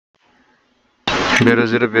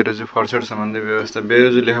बेरोजी र बेरोजी फर्सेट सम्बन्धी व्यवस्था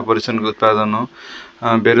बेरोजी लेखा परीक्षणको उत्पादन हो।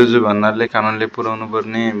 बेरोजी भन्नाले कानुनले पुर्याउनु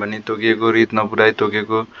पर्ने भनी तोकिएको रीत नपुर्याइ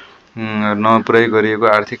गरिएको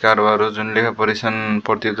आर्थिक कारोबार हो जुन लेखा परीक्षण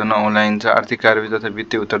प्रतिवेदन औँल्याइन्छ। आर्थिक कार्यविधि तथा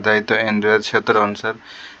वित्तीय उत्तरदायित्व ऐन 2076 अनुसार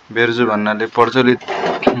बेरोजी भन्नाले प्रचलित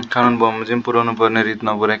कानुन बमोजिम पुर्याउनु पर्ने रीत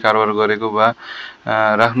नपुर्याइ कारोबार गरेको वा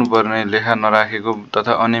राख्नुपर्ने लेखा नराखेको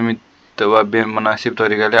तथा अनियमित वा बेमनासिब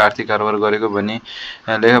तरिकाले आर्थिक कारोबार गरेको भनी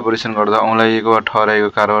लेखा परीक्षण गर्दा औँल्याइएको वा ठहराइएको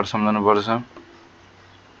कारोबार सम्झनुपर्छ।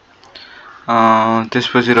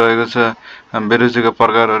 त्यसपछि रहेको छ बेरोजीका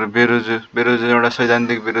प्रकारहरू। बेरोजी एउटा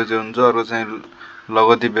सैद्धान्तिक बेरोजी हुन्छ, अर्को चाहिँ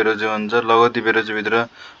लगती बेरोजी हुन्छ। लगती बेरोजीभित्र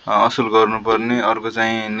असुल गर्नुपर्ने, अर्को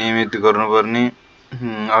चाहिँ नियमित गर्नुपर्ने,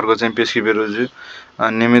 अर्को चाहिँ पेशकी बेरोजी।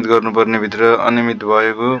 नियमित गर्नुपर्ने भित्र अनियमित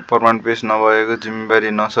भएको, प्रमाण पेश नभएको,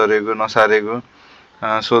 जिम्मेवारी नसारेको,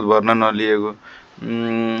 शोध भर्न नलिएको।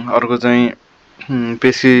 अर्को चाहिँ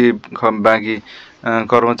पेशकी बाँकी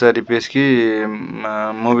कर्मचारी पेशकी,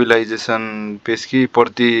 मोबिलाइजेसन पेशकी,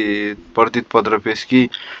 प्रतित पत्र पेशकी,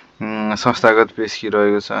 संस्थागत पेशकी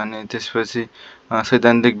रहेको छ। अनि त्यसपछि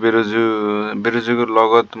सैद्धान्तिक बेरोजीको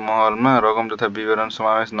लगत महलमा रकम तथा विवरण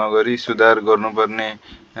समावेश नगरी सुधार गर्नुपर्ने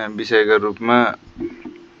विषयका रूपमा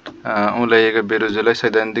औँल्याइएका बेरोजीलाई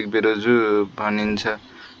सैद्धान्तिक बेरोजी भनिन्छ।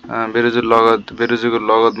 बेरोजीको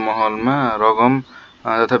लगत महलमा रकम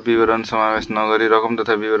तथा विवरण समावेश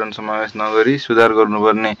नगरी सुधार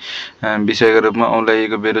गर्नुपर्ने विषयका रूपमा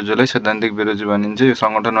औँल्याइएको बेरोजीलाई सैद्धान्तिक बेरोजी भनिन्छ। यो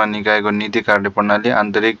सङ्गठन वा निकायको नीति कार्य प्रणाली,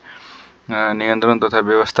 आन्तरिक नियन्त्रण तथा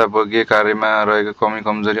व्यवस्थापकीय कार्यमा रहेको कमी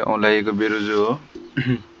कमजोरी औँल्याइएको बेरोजी हो।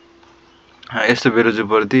 यस्तो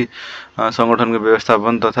बेरोजीप्रति सङ्गठनको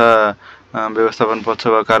व्यवस्थापन तथा व्यवस्थापन पक्ष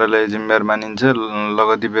वा कार्यालय जिम्मेवार मानिन्छ।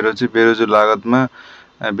 लगती बेरोजी बेरोजी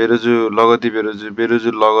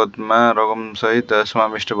लगतमा रकमसहित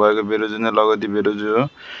समाविष्ट भएको बेरोजी नै लगती बेरोजी हो।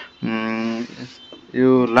 यो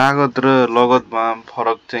लागत र लगतमा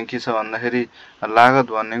फरक चाहिँ के छ भन्दाखेरि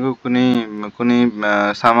लागत भनेको कुनै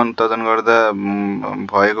सामान उत्पादन गर्दा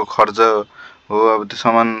भएको खर्च हो। अब त्यो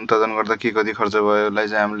सामान उत्पादन गर्दा के कति खर्च भयोलाई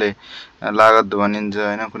चाहिँ हामीले लागत भनिन्छ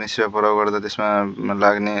होइन। कुनै सेवा प्रयोग गर्दा त्यसमा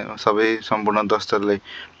लाग्ने सम्पूर्ण दस्तरलाई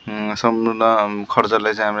सम्पूर्ण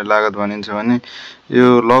खर्चलाई चाहिँ हामीले लागत भनिन्छ भने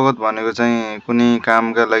यो लगत भनेको चाहिँ कुनै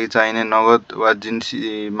कामका लागि चाहिने नगद वा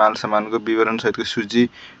जिन्सी माल सामानको विवरणसहितको सूची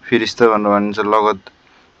फिरिस्त भनेर भनिन्छ। लगत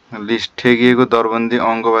लिस्ट ठेकिएको दरबन्दी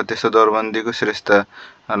अङ्क वा त्यस्तो दरबन्दीको श्रेष्ठता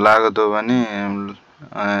लगत हो भने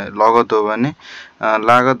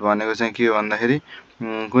लागत भनेको चाहिँ के हो भन्दाखेरि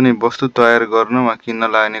कुनै वस्तु तयार गर्न वा किन्न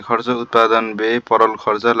लाग्ने खर्च, उत्पादन व्यय, परल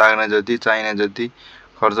खर्च, लाग्ने जति, चाहिने जति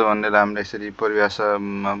खर्च भन्नेलाई हामीले यसरी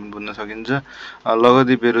परिभाषामा बुझ्न सकिन्छ।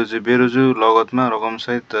 लगती बेरोजी लगतमा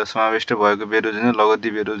रकमसहित समाविष्ट भएको बेरोजी नै लगती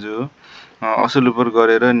बेरोजी हो। असुल उपर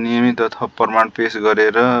गरेर नियमित अथवा प्रमाण पेश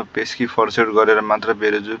गरेर पेशकी फर्सेट गरेर मात्र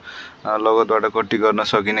बेरोजी लगतबाट कट्टी गर्न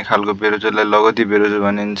सकिने खालको बेरोजीलाई लगती बेरोजी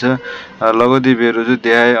भनिन्छ। लगती बेरोजी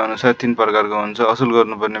देहाय अनुसार 3 प्रकारको हुन्छ। असुल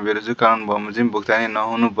गर्नुपर्ने बेरोजी कानुन बमोजिम भुक्तानी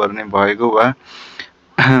नहुनुपर्ने भएको वा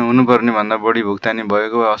हुनुपर्ने भन्दा बढी भुक्तानी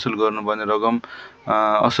भएको वा असुल गर्नुपर्ने रकम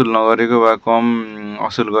असुल नगरेको वा कम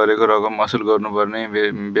असुल गरेको रकम असुल गर्नुपर्ने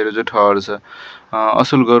बेरोजी ठहर्छ।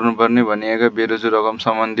 असुल गर्नुपर्ने भनिएका बेरोजी रकम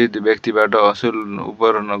सम्बन्धित व्यक्तिबाट असुल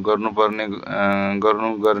उपर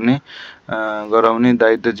गराउने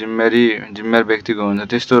दायित्व जिम्मेवार व्यक्तिको हुन्छ।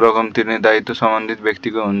 त्यस्तो रकम तिर्ने दायित्व सम्बन्धित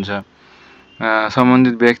व्यक्तिको हुन्छ।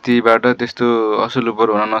 सम्बन्धित व्यक्तिबाट त्यस्तो असुल उपर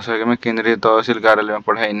हुन नसकेमा केन्द्रीय तहसिल कार्यालयमा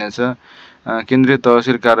पठाइनेछ। केन्द्रीय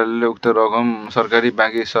तहसिल कार्यालयले उक्त रकम सरकारी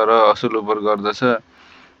बाँकी सरह असुल उपर गर्दछ।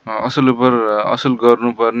 असुल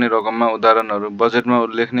गर्नुपर्ने रकममा उदाहरणहरू बजेटमा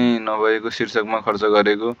उल्लेख नै नभएको शीर्षकमा खर्च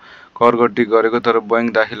गरेको, कर गट्टी गरेको तर बैङ्क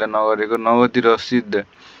दाखिला नगरेको, नगदी रसिद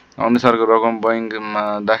अनुसारको रकम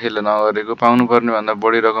बैङ्कमा दाखिला नगरेको, पाउनुपर्ने भन्दा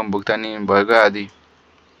बढी रकम भुक्तानी भएको आदि।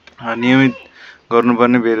 नियमित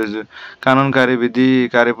गर्नुपर्ने बेरोजी कानुन कार्यविधि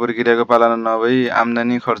कार्यप्रक्रियाको पालना नभई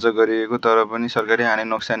आम्दानी खर्च गरिएको तर पनि सरकारी हानि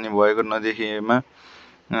नोक्सानी भएको नदेखिएमा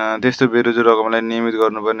त्यस्तो बेरोजी रकमलाई नियमित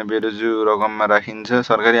गर्नुपर्ने बेरोजी रकममा राखिन्छ।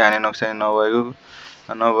 सरकारी हानि नोक्सानी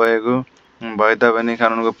नभएको भए तापनि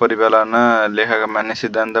कानुनको परिपालना, लेखाका मान्य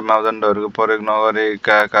सिद्धान्त, मापदण्डहरूको प्रयोग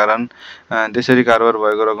नगरेका कारण त्यसरी कारोबार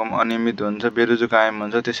भएको रकम अनियमित हुन्छ, बेरोजी कायम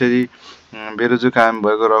हुन्छ। त्यसरी बेरोजी कायम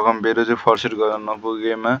भएको रकम बेरोजी फर्सेट गर्न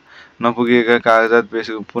नपुगेका कागजात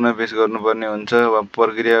पुनः पेश गर्नुपर्ने हुन्छ वा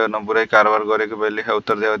प्रक्रिया नपुर्याई कारोबार गरेको भए लेखा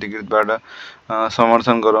उत्तरदायी अधिकृतबाट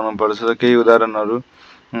समर्थन गराउनु पर्छ। केही उदाहरणहरू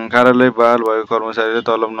कार्यालय बहाल भएको कर्मचारीले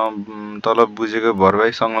तलब बुझेको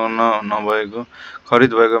भरपाई संलग्न नभएको,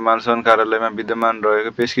 खरिद भएको मालसामान कार्यालयमा विद्यमान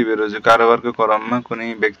रहेको, पेशकी बेरोजी कारोबारको क्रममा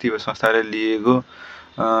कुनै व्यक्ति वा संस्थाले लिएको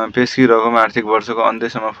पेशकी रकम आर्थिक वर्षको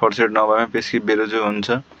अन्त्यसम्म फर्सेट नभएमा पेशकी बेरोजी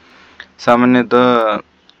हुन्छ। सामान्यतः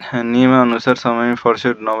नियमअनुसार समयमा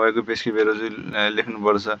फर्सेट नभएको पेस्की बेरोजु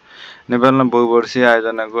लेख्नुपर्छ। नेपालमा बहुवर्षीय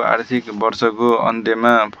आयोजनाको आर्थिक वर्षको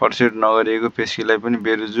अन्त्यमा फर्सेट नगरिएको पेस्कीलाई पनि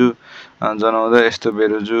बेरोजु जनाउँदा यस्तो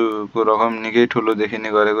बेरोजुको रकम निकै ठुलो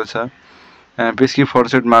देखिने गरेको छ। पेस्की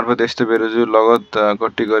फर्सेट मार्फत यस्तो बेरोजु लगत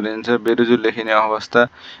कट्टी गरिन्छ। बेरोजु लेखिने अवस्था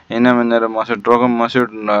इनामिना र मसौट रकम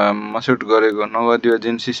मसौट गरेको, नगदी वा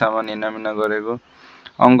जिन्सी सामान इनामिना गरेको,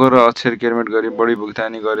 अङ्क र अक्षर केरमेट गरी बढी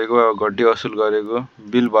भुक्तानी गरेको वा घटी असुल गरेको,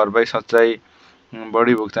 बिल भरपाई सच्चाइ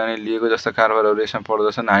बढी भुक्तानी लिएको जस्ता कारबारहरू यसमा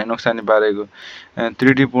पर्दछन्। हानि नोक्सानी पारेको,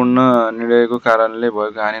 त्रुटिपूर्ण निर्णयको कारणले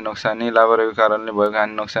भएको हानि नोक्सानी, लापरवाहीको कारणले भएको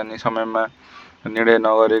हानि नोक्सानी, समयमा निर्णय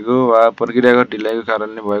नगरेको वा प्रक्रियागत ढिलाइको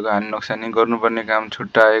कारणले भएको हानि नोक्सानी, गर्नुपर्ने काम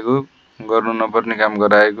छुट्याएको, गर्नु नपर्ने काम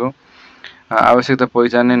गराएको, आवश्यकता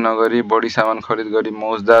पहिचानै नगरी बढी सामान खरिद गरी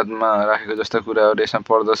मौजदातमा राखेको जस्ता कुराहरू यसमा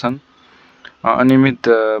पर्दछन्। अनियमित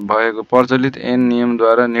भएको, प्रचलित ऐन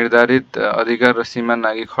नियमद्वारा निर्धारित अधिकार र सीमा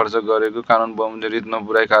नाघी खर्च गरेको, कानुन बमोजिम रीत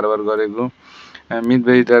नपुर्याई कारोबार गरेको,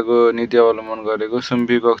 मितव्ययिताको नीति अवलम्बन गरेको,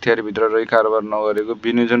 सुम्पिएको अख्तियारभित्र रही कारोबार नगरेको,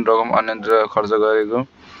 विनियोजन रकम अन्यत्र खर्च गरेको,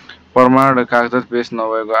 प्रमाण कागजात पेश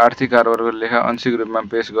नभएको, आर्थिक कारोबारको लेखा आंशिक रूपमा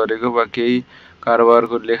पेश गरेको वा केही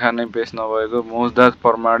कारोबारको लेखा नै पेश नभएको, मौजदात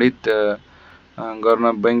प्रमाणित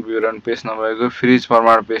गर्न बैंक विवरण पेश नभएको, फ्रिज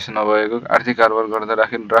प्रमाण पेश नभएको, आर्थिक कारोबार गर्दा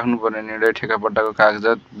राख्नुपर्ने निर्णय ठेकापट्टाको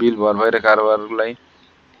कागजात, बिल भरपाई र कारोबारलाई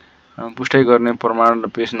पुष्टि गर्ने प्रमाण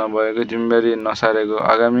पेश नभएको, जिम्मेवारी नसारेको,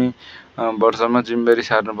 आगामी वर्षमा जिम्मेवारी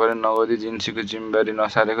सार्नुपर्ने नगदी जिन्सीको जिम्मेवारी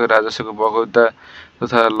नसारेको, राजस्वको बखौता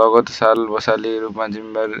तथा लगत साल बसाली रूपमा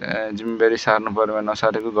जिम्मेवारी सार्नुपर्नेमा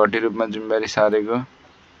नसारेको, घटी रूपमा जिम्मेवारी सारेको,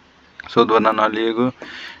 शोध भर्ना नलिएको,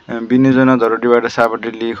 विनियोजन धरोटीबाट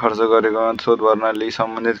सापट्टि लिई खर्च गरेकोमा शोध भर्ना लिई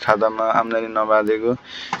सम्बन्धित खातामा आम्दानी नबाँधेको,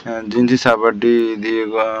 जिन्सी सापट्टि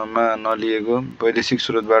दिएकोमा नलिएको, वैदेशिक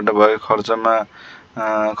स्रोतबाट भएको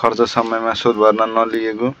खर्च समयमा शोध भर्ना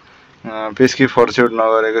नलिएको, पेस्की फर्सेट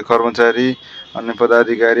नगरेको, कर्मचारी अन्य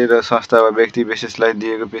पदाधिकारी र संस्था वा व्यक्ति विशेषलाई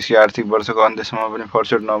दिएको पेस्की आर्थिक वर्षको अन्त्यसम्म पनि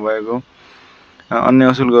फर्सेट नभएको, अन्य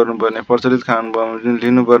असुल गर्नुपर्ने, प्रचलित कानुन बमोजिम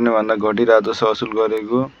लिनुपर्ने भन्दा घटी राजस्व असुल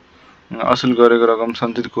गरेको रकम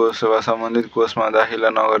सञ्चित कोष वा सम्बन्धित कोषमा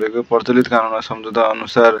दाखिला नगरेको, प्रचलित कानुन वा सम्झौता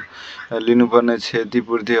अनुसार लिनुपर्ने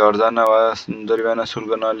क्षतिपूर्ति हर्जाना वा जरिवाना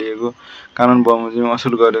शुल्क नलिएको, कानुन बमोजिम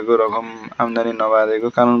असुल गरेको रकम आम्दानी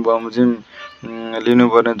नबाँधेको, कानुन बमोजिम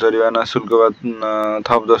लिनुपर्ने जरिवाना शुल्क वा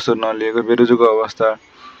थप दस्तुर नलिएको, बेरोजुको अवस्था।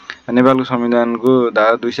 नेपालको संविधानको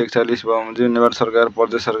धारा 241 बमोजिम नेपाल सरकार,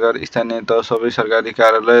 प्रदेश सरकार, स्थानीय तह सबै सरकारी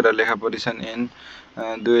कार्यालय र लेखा परीक्षण ऐन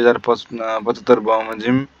 2075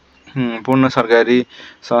 बमोजिम पूर्ण सरकारी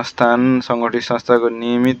संस्थान सङ्गठित संस्थाको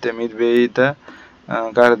नियमित मितव्ययिता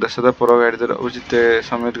कार्यदक्षता प्रभावकारिता र औचित्य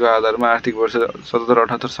समेतको आधारमा आर्थिक वर्ष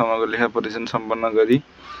 77-78 सम्मको लेखा परीक्षण सम्पन्न गरी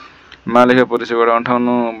महालेखा परिषदबाट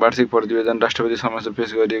 58 वार्षिक प्रतिवेदन राष्ट्रपति समक्ष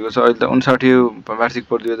पेश गरिएको छ। अहिले त 59 वार्षिक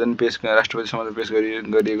प्रतिवेदन राष्ट्रपति समक्ष पेश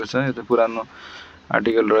गरिएको छ। यो त पुरानो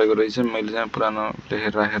आर्टिकल रहेको रहेछ, मैले चाहिँ पुरानो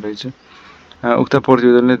लेखेर राखेको रहेछु। उक्त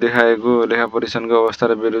प्रतिवेदनले देखाएको लेखा परीक्षणको अवस्था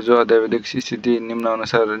र बेरोजु अत्यावधिक स्थिति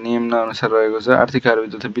निम्नानुसार रहेको छ। आर्थिक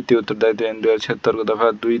कार्यविधि तथा वित्तीय उत्तरदायित्व ऐन 2076 को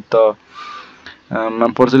दफा 2 त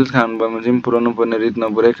प्रचलित कानुन बमोजिम पुर्याउनुपर्ने रीत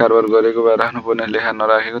नपुर्याई कारोबार गरेको वा राख्नुपर्ने लेखा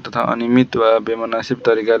नराखेको तथा अनियमित वा बेमनासिब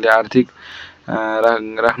तरिकाले आर्थिक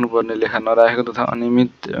राख्नुपर्ने लेखा नराखेको तथा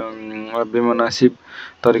अनियमित वा बेमनासिब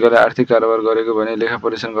तरिकाले आर्थिक कारोबार गरेको भने लेखा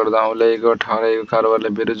परीक्षण गर्दा औल्याइएको ठहराइएको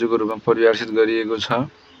कारोबारलाई बेरोजुको रूपमा परिभाषित गरिएको छ।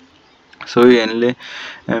 सोही ऐनले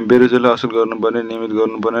बेरोजुलाई असुल गर्नुपर्ने, नियमित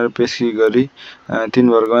गर्नुपर्ने र पेस्की गरी 3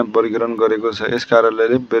 वर्गमा वर्गीकरण गरेको छ। यस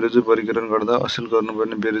कार्यालयले बेरोजु वर्गीकरण गर्दा असुल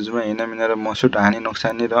गर्नुपर्ने बेरोजुमा हिनामिना र मसौट, हानि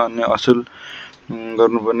नोक्सानी र अन्य असुल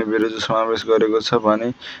गर्नुपर्ने बेरोजु समावेश गरेको छ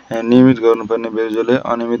भने नियमित गर्नुपर्ने बेरोजुले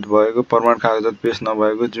अनियमित भएको, प्रमाण कागजात पेश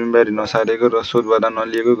नभएको, जिम्मेवारी नसारेको र शोध भर्ना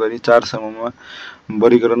नलिएको गरी 4 समूहमा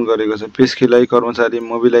वर्गीकरण गरेको छ। पेस्कीलाई कर्मचारी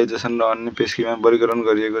मोबिलाइजेसन र अन्य पेस्कीमा वर्गीकरण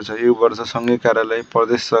गरिएको छ। यो वर्ष सङ्घीय कार्यालय,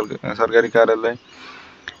 प्रदेश सरकारी कार्यालय,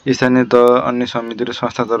 स्थानीय तह, अन्य समिति र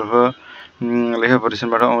संस्थातर्फ लेखा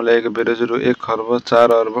परीक्षणबाट औल्याइएको बेरोजु रु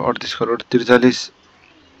 1,04,38,43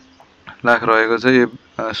 लाख रहेको छ।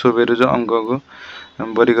 सो बेरोजु अङ्कको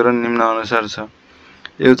वर्गीकरण निम्नानुसार छ।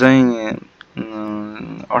 यो चाहिँ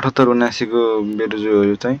 78-79 को बेरोजु हो।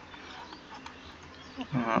 यो चाहिँ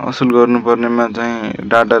असुल गर्नुपर्नेमा चाहिँ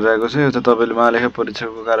डाटा रहेको छ। यो चाहिँ तपाईँले महालेखा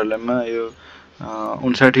परीक्षकको कार्यालयमा यो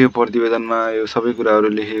 59 प्रतिवेदनमा यो सबै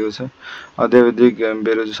कुराहरू लेखिएको छ। अत्यावधिक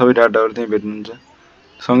बेरोजु सबै डाटाहरू त्यहीँ भेट्नुहुन्छ।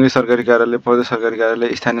 सङ्घीय सरकारी कार्यालय, प्रदेश सरकारी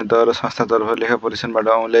कार्यालय, स्थानीय तह र संस्थातर्फ लेखा परीक्षणबाट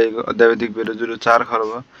औल्याइएको अत्यावधिक बेरोजु रु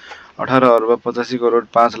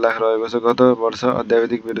 4,18,85,05 लाख रहेको छ। गत वर्ष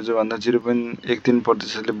अत्यावधिक बेरोजु भन्दा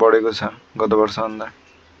 0.13% बढेको छ गत वर्षभन्दा।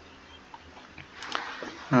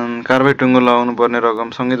 कारबाही टुङ्गो लगाउनु पर्ने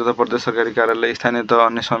रकम सङ्घीय तथा प्रदेश सरकारी कार्यालय, स्थानीय तह,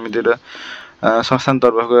 अन्य समिति र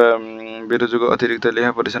संस्थानतर्फको बेरोजुको अतिरिक्त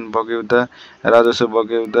लेखा परीक्षण बगौता, राजस्व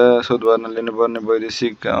बगौता, शोधभर्ना लिनुपर्ने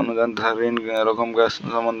वैदेशिक अनुदान तथा ऋण रकमका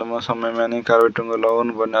सम्बन्धमा समयमा नै कारबाही टुङ्गो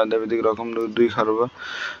लगाउनु पर्ने अत्यावधिक रकम रु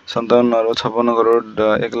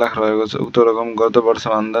 2,57,56,1,00,000 रहेको छ। उक्त रकम गत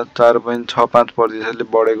वर्षभन्दा 4.65%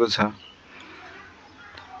 बढेको छ।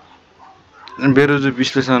 बेरोजु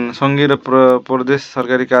विश्लेषण सङ्घीय र प्रदेश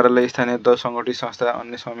सरकारी कार्यालय, स्थानीय तह, सङ्गठित संस्था,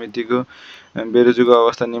 अन्य समितिको बेरोजुको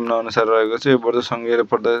अवस्था निम्न अनुसार रहेको छ। यो वर्ष सङ्घीय र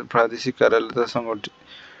प्रादेशिक कार्यालय तथा सङ्गठित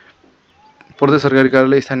प्रदेश सरकारी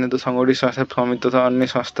कार्यालय, स्थानीय तह, सङ्गठित संस्था, समिति तथा अन्य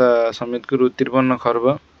संस्था समितिको रु 53 खर्ब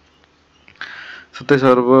 27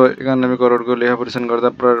 अर्ब 91 करोडको लेखा परीक्षण गर्दा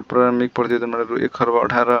प्रारम्भिक प्रतिवेदनबाट रु 1 खर्ब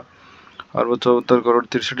 18 अर्ब 74 करोड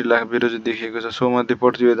 63 लाख बेरोजु देखिएको छ। सोमध्ये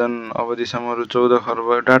प्रतिवेदन अवधिसम्म रु 14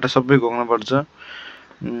 खर्ब डाटा सबै घोक्नुपर्छ।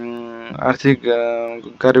 आर्थिक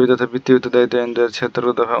कार्यविधि तथा वित्तीय उत्तरदायित्व ऐन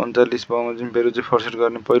 2076 दफा 39 बमोजिम बेरोजु फर्सेट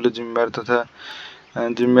गर्ने पहिलो जिम्मेवार तथा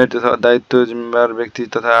दायित्व जिम्मेवार व्यक्ति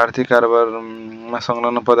तथा आर्थिक कारोबारमा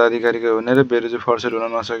संलग्न पदाधिकारीको हुने र बेरोजु फर्सेट हुन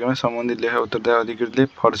नसकेमा सम्बन्धित लेखा उत्तरदायी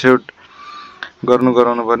अधिकृतले फर्सेट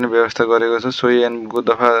गराउनु पर्ने व्यवस्था गरेको छ। सोही ऐनको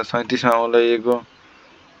दफा 37 मा उल्लेखिएको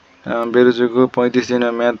बेरोजुको 35 दिन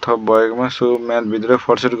म्याद थप भएकोमा सो म्यादभित्र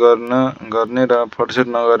फर्सेट गर्ने र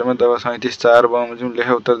फर्सेट नगरेमा दफा 37(4) बमोजिम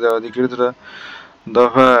लेखा उत्तरदायी अधिकृत र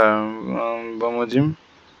दफा बमोजिम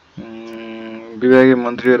विभागीय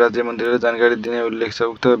मन्त्री र राज्य मन्त्रीलाई जानकारी दिने उल्लेख छ।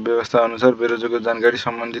 उक्त व्यवस्था अनुसार बेरोजुको जानकारी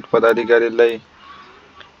सम्बन्धित पदाधिकारीहरूलाई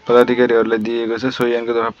दिएको छ। सोही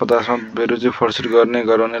ऐनको दफा 50 मा बेरोजु फर्सेट गर्ने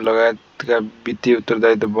गराउने लगायतका वित्तीय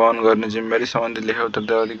उत्तरदायित्व वहन गर्ने जिम्मेवारी सम्बन्धित लेखा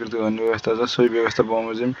उत्तरदायी अधिकृतको हुने व्यवस्था छ। सोही व्यवस्था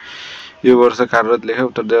बमोजिम यो वर्ष कार्यरत लेखा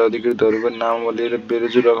उत्तरदायी अधिकृतहरूको नामावली र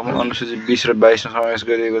बेरोजु रकम अनुसूची 20 र 22 मा समावेश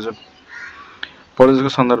गरिएको छ। प्रदेशको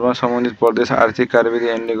सन्दर्भमा सम्बन्धित प्रदेश आर्थिक कार्यविधि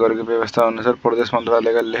ऐनले गरेको व्यवस्था अनुसार प्रदेश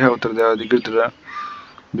मन्त्रालयका लेखा उत्तरदायी अधिकृत र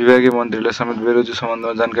विभागीय मन्त्रीलाई समेत बेरोजु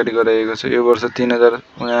सम्बन्धमा जानकारी गराइएको छ। यो वर्ष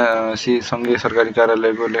 3079 सङ्घीय सरकारी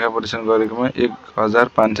कार्यालयको लेखा परीक्षण गरेकोमा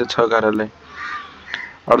 1506 कार्यालय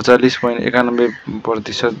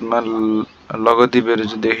 48.91% मा लगती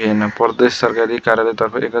बेरोजु देखिएन। प्रदेश सरकारी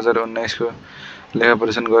कार्यालयतर्फ 1019 को लेखा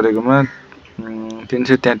परीक्षण गरेकोमा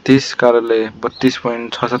 333 कार्यालय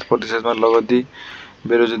 32.67% मा लगती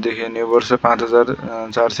बेरोजु देखिएन। यो वर्ष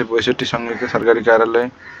 5462 सङ्घीय सरकारी कार्यालय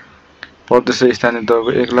प्रदेश र स्थानीय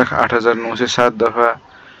तहको 1,08,907 दफा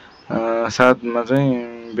 7 मा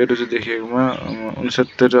चाहिँ बेरोजु देखिएकोमा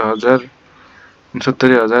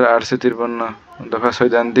 69,853 दफा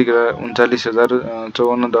सैद्धान्तिक र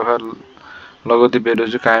 39,054 दफा लगती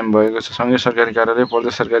बेरोजु कायम भएको छ। सङ्घीय सरकारी कार्यालय,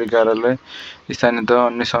 प्रदेश सरकारी कार्यालय, स्थानीय तह,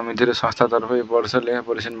 अन्य समिति र संस्थातर्फ यो वर्ष लेखा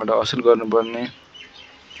परीक्षणबाट असुल गर्नुपर्ने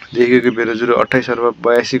देखिएको बेरोजु रु 28 अर्ब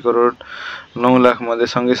 82 करोड 9 लाख मध्ये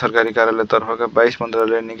सङ्घीय सरकारी कार्यालयतर्फका 22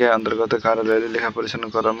 मन्त्रालय निकाय अन्तर्गत कार्यालयले लेखा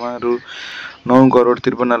परीक्षण क्रममा रु 9 करोड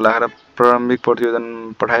 53 लाख र प्रारम्भिक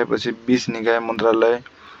प्रतिवेदन पठाएपछि 20 निकाय मन्त्रालय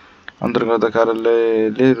अन्तर्गत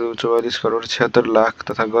कार्यालयले रु 44 करोड 76 लाख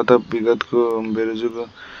तथा गत विगतको बेरोजुको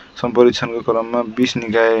सम्परीक्षणको क्रममा 20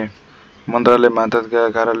 निकाय मन्त्रालय मातहतका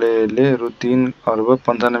कार्यालयले रु 3 अर्ब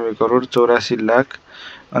 95 करोड 84 लाख,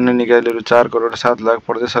 अन्य निकायले रु 4 करोड 7 लाख,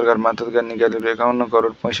 प्रदेश सरकार मातहतका निकायले रु 51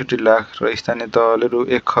 करोड 65 लाख र स्थानीय तहले रु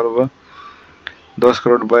 1 खर्ब 10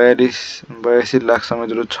 करोड 82 लाख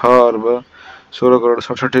समेत रु 6 अर्ब 16 करोड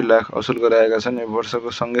 67 लाख असुल गराएका छन्। यो वर्षको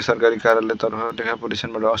सङ्घीय सरकारी कार्यालयतर्फ लेखा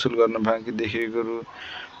परीक्षणबाट असुल गर्न बाँकी देखिएको रु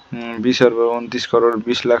 20 अर्ब 29 करोड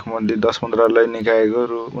 20 लाख मध्ये 10 मन्त्रालय निकायको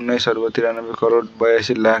रु 19 अर्ब 93 करोड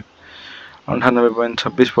 82 लाख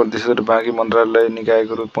 98.26% र बाँकी मन्त्रालय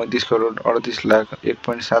निकायको रु 35 करोड 38 लाख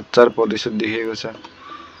 1.74% देखिएको छ।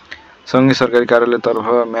 सङ्घीय सरकारी कार्यालयतर्फ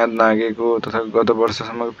म्याद नागेको तथा गत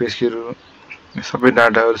वर्षसम्मको पेशकीहरू सबै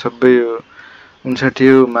डाटाहरू सबै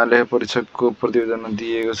 59 मा लेखा परीक्षकको प्रतिवेदनमा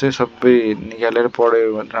दिएको छ। सबै निकालेर पढ्यो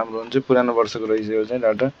भने राम्रो हुन्छ। पुरानो वर्षको रहिसकेको चाहिँ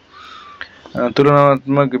डाटा।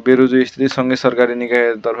 तुलनात्मक बेरोजु स्थिति सङ्घीय सरकारी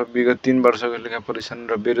निकायतर्फ विगत 3 वर्षको लेखा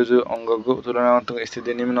परीक्षण र बेरोजु अङ्कको तुलनात्मक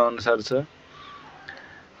स्थिति निम्न अनुसार छ।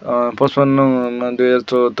 55 मा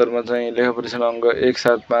 2074 मा चाहिँ लेखा परीक्षण अङ्क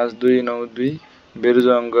 175,292,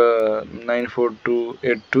 बेरोजु अङ्क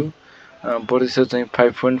 94282, प्रतिशत चाहिँ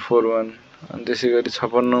 5.41। अनि त्यसै गरी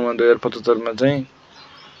 56 मा 2075 मा चाहिँ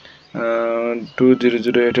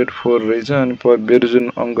 200,884 रहेछ। अनि बेरोजु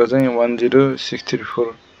अङ्क चाहिँ 10,634,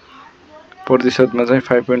 प्रतिशतमा चाहिँ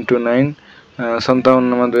 5.29।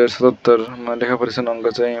 57 मा 2077 मा लेखा परीक्षण अङ्क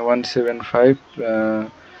चाहिँ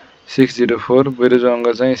 175,604, बेरोजु अङ्क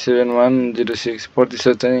चाहिँ 7106,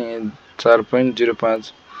 प्रतिशत चाहिँ 4.05।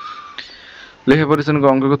 लेखा परीक्षणको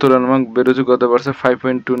अङ्कको तुलनामा बेरोजु गत वर्ष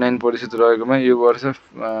 5.29% रहेकोमा यो वर्ष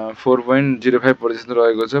 4.05%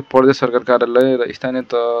 रहेको छ। प्रदेश सरकार कार्यालय र स्थानीय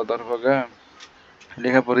तर्फका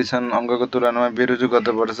लेखा परीक्षण अङ्कको तुलनामा बेरोजु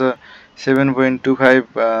गत वर्ष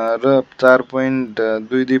 7.25 र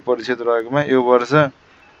 4.22% रहेकोमा यो वर्ष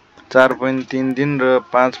 4.33 र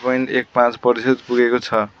 5.15% पुगेको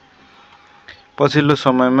छ। पछिल्लो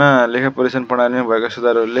समयमा लेखा परीक्षण प्रणालीमा भएका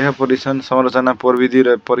सुधारहरू। लेखा परीक्षण संरचना, प्रविधि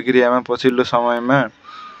र प्रक्रियामा पछिल्लो समयमा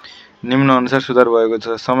निम्न अनुसार सुधार भएको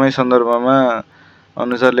छ। समय सन्दर्भमा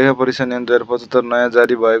अनुसार लेखा परीक्षण ऐन 2075 नयाँ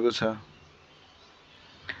जारी भएको छ।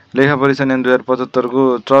 लेखा परीक्षण ऐन 2075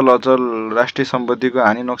 को चल अचल राष्ट्रिय सम्पत्तिको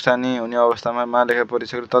हानि नोक्सानी हुने अवस्थामा महालेखा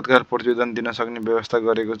परीक्षकले तत्काल प्रतिवेदन दिन सक्ने व्यवस्था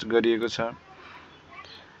गरिएको छ।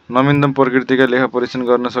 नवीनतम प्रकृतिका लेखा परीक्षण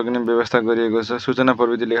गर्न सक्ने व्यवस्था गरिएको छ। सूचना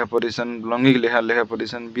प्रविधि लेखा परीक्षण, लैङ्गिक लेखा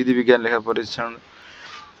परीक्षण, विधि विज्ञान लेखा परीक्षण,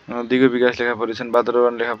 दिगो विकास लेखा परीक्षण,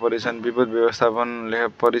 वातावरण लेखा परीक्षण, विपद व्यवस्थापन लेखा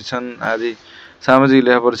परीक्षण आदि सामाजिक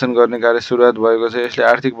लेखा परीक्षण गर्ने कार्य सुरुवात भएको छ। यसले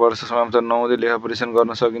आर्थिक वर्ष समाप्त नहुँदै लेखा परीक्षण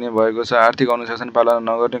गर्न सकिने भएको छ। आर्थिक अनुशासन पालना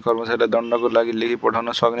नगर्ने कर्मचारीलाई दण्डको लागि लेखी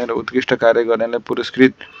पठाउन सक्ने र उत्कृष्ट कार्य गर्नेलाई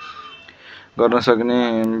पुरस्कृत गर्न सक्ने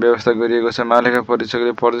व्यवस्था गरिएको छ। महालेखा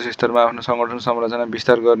परीक्षकले प्रदेश स्तरमा आफ्नो सङ्गठन संरचना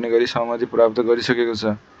विस्तार गर्ने गरी सहमति प्राप्त गरिसकेको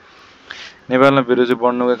छ। नेपालमा बेरोजगारी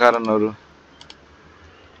बढ्नुका कारणहरू।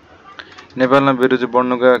 नेपालमा बेरोजगारी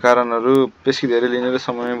बढ्नुका कारणहरू पेस्की धेरै लिने र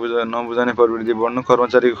समयमै नबुझाउने प्रवृत्ति बढ्नु,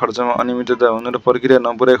 कर्मचारीको खर्चमा अनियमितता हुनु र प्रक्रिया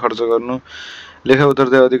नपुर्याई खर्च गर्नु, लेखा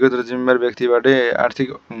उत्तरदायी अधिकृत र जिम्मेवार व्यक्तिबाटै आर्थिक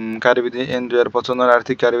कार्यविधि ऐन 2055 र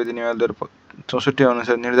आर्थिक कार्यविधि नियम 2064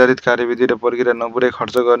 अनुसार निर्धारित कार्यविधि र प्रक्रिया नपुर्याई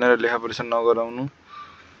खर्च गर्ने र लेखा परीक्षण नगराउनु,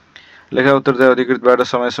 लेखा उत्तरदायी अधिकृतबाट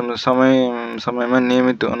समयमा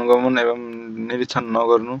नियमित अनुगमन एवं निरीक्षण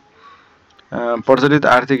नगर्नु, प्रचलित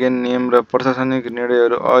आर्थिक ऐन नियम र प्रशासनिक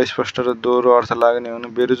निर्णयहरू अस्पष्ट र दोहोरो अर्थ लाग्ने हुनु,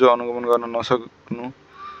 बेरोजु अनुगमन गर्न नसक्नु,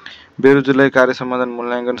 बेरोजुलाई कार्य सम्बन्धन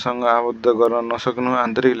मूल्याङ्कनसँग आबद्ध गर्न नसक्नु,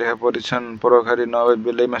 आन्तरिक लेखा परीक्षण प्रभावकारी नभए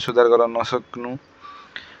बेलैमा सुधार गर्न नसक्नु,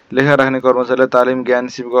 लेखा राख्ने कर्मचारीलाई तालिम ज्ञान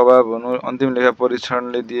सिपको अभाव हुनु, अन्तिम लेखा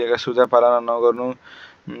परीक्षणले दिएका सुझाव पालना नगर्नु,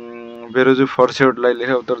 बेरोजु फर्सेउटलाई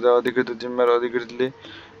लेखा उत्तरदायी अधिकृत जिम्मेवार अधिकृतले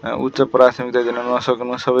उच्च प्राथमिकता दिन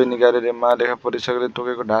नसक्नु, सबै निकायले महालेखा परीक्षकले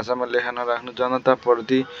तोकेको ढाँचामा लेखा नराख्नु,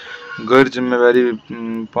 जनताप्रति गैर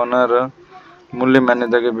जिम्मेवारीपना र मूल्य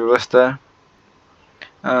मान्यताको व्यवस्था,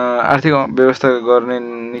 आर्थिक व्यवस्था गर्ने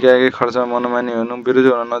निकायकै खर्चमा मनमानी हुनु, बेरोजु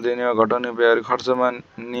हुन नदिने वा घटाउने उपायहरू, खर्चमा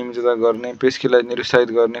नियमितता गर्ने, पेस्कीलाई निरुत्साहित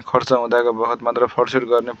गर्ने, खर्च हुँदाको बखत मात्र फर्सेट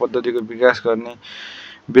गर्ने पद्धतिको विकास गर्ने,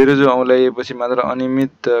 बेरोजु औँल्याइएपछि मात्र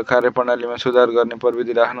अनियमित कार्यप्रणालीमा सुधार गर्ने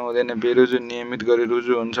प्रविधि राख्नु हुँदैन, बेरोजु नियमित गरी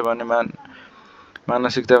रुजु हुन्छ भन्ने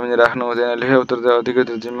मानसिकता पनि राख्नु हुँदैन, लेखा उत्तरदायी अधिकृत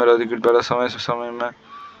र जिम्मेवार अधिकृतबाट समयमा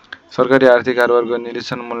सरकारी आर्थिक कारोबारको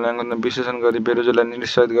निरीक्षण मूल्याङ्कन विश्लेषण गरी बेरोजुलाई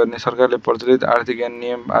निरुत्साहित गर्ने, सरकारले प्रचलित आर्थिक ऐन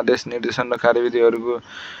नियम आदेश निर्देशन र कार्यविधिहरूको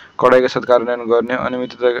कडाइका साथ कार्यान्वयन गर्ने,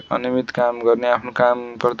 अनियमित काम गर्ने, आफ्नो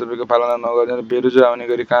काम कर्तव्यको पालना नगर्ने र बेरोजु आउने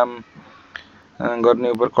गरी काम गर्ने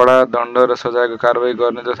उप कडा दण्ड र सजायको कारबाही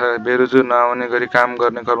गर्ने तथा बेरोजु नआउने गरी काम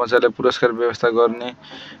गर्ने कर्मचारीलाई पुरस्कार व्यवस्था गर्ने,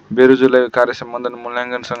 बेरोजुलाई कार्य सम्बन्धन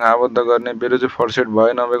मूल्याङ्कनसँग आबद्ध गर्ने, बेरोजु फर्सेट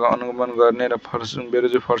भए नभएको अनुगमन गर्ने र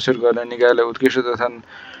बेरोजु फर्सेट गर्ने निकायलाई उत्कृष्ट तथा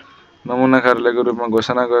नमुना कार्यालयको रूपमा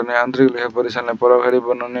घोषणा गर्ने, आन्तरिक लेखा परीक्षणलाई प्रभावकारी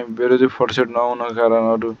बनाउने, बेरोजु फर्सेट नहुनुका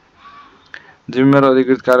कारणहरू। जिम्मेवार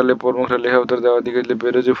अधिकृत कार्यालय प्रमुख र लेखा उत्तरदायी अधिकृतले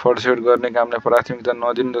बेरोजु फर्सेट गर्ने कामलाई प्राथमिकता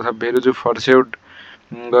नदिनु तथा बेरोजु फर्सेट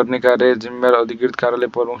गर्ने कार्य जिम्मेवार अधिकृत कार्यालय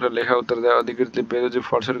प्रमुख र लेखा उत्तरदायी अधिकृतले बेरोजु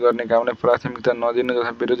फर्सेट गर्ने कामलाई प्राथमिकता नदिनु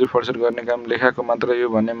तथा बेरोजु फर्सेट गर्ने काम लेखाको मात्र हो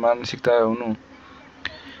भन्ने मानसिकता हुनु,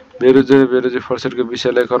 बेरोजु फर्सेटको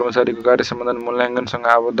विषयलाई कर्मचारीको कार्य सम्बन्धन मूल्याङ्कनसँग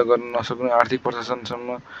आबद्ध गर्न नसक्नु, आर्थिक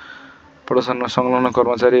प्रशासनमा संलग्न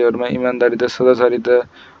कर्मचारीहरूमा इमान्दारिता, सदाचारिता,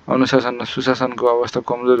 अनुशासन र सुशासनको अवस्था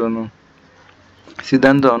कमजोर हुनु,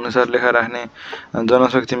 सिद्धान्त अनुसार लेखा राख्ने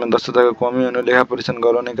जनशक्तिमा दक्षताको कमी हुनु, लेखा परीक्षण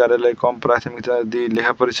गराउने कार्यलाई कम प्राथमिकता दिई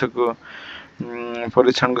लेखा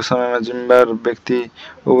परीक्षणको समयमा जिम्मेवार व्यक्ति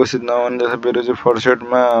उपस्थित नहुने तथा बेरोजु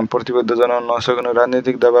फर्सेटमा प्रतिबद्धता जनाउन नसक्नु,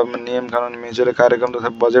 राजनीतिक दबावमा नियम कानुन मिचेर कार्यक्रम तथा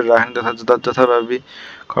बजेट राख्ने तथा जथाभावी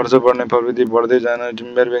खर्च बढ्ने प्रवृत्ति बढ्दै जानु,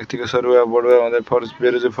 जिम्मेवार व्यक्तिको सरुवा बढुवा हुँदै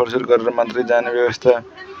बेरोजु फर्सेट गरेर मात्रै जाने व्यवस्था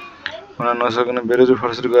हुन नसक्नु, बेरोजु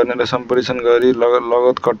फर्सेट गर्नेलाई सम्परीक्षण गरी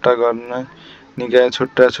लगत कट्टा गर्ने निकाय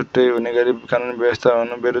छुट्टै हुने गरी कानुनी व्यवस्था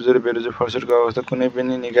हुनु, बेरोजु र बेरोजु फर्सेटको अवस्था कुनै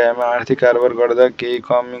पनि निकायमा आर्थिक कारोबार गर्दा केही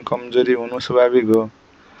कमी कमजोरी हुनु स्वाभाविक हो।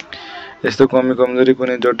 यस्तो कमी कमजोरी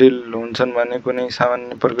कुनै जटिल हुन्छन् भने कुनै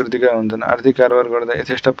सामान्य प्रकृतिका हुन्छन्। आर्थिक कारोबार गर्दा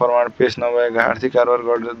यथेष्ट प्रमाण पेश नभएका, आर्थिक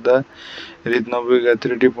कारोबार गर्दा रीत नपुगेका,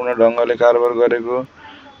 त्रुटिपूर्ण ढङ्गले कारोबार गरेको,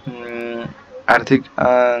 आर्थिक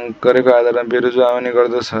गरेको आधारमा बेरोजु आउने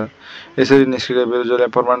गर्दछ। यसरी निस्केका बेरोजुलाई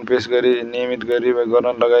प्रमाण पेश गरी नियमित गरी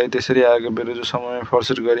गर्न लगाई त्यसरी आएको बेरोजु समयमा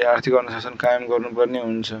फर्सेट गरी आर्थिक अनुशासन कायम गर्नुपर्ने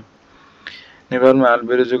हुन्छ। नेपालमा हाल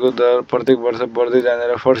बेरोजुको दर प्रत्येक वर्ष बढ्दै जाने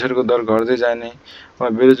र फर्सेटको दर घट्दै जाने वा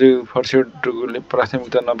बेरोजु फर्सेटले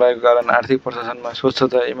प्राथमिकता नपाएको कारण आर्थिक प्रशासनमा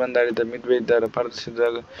स्वच्छता, इमान्दारिता, मितव्ययिता र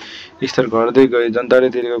पारदर्शिताको स्तर घट्दै गए जनताले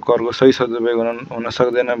तिरेको करको सही सदुपयोग हुन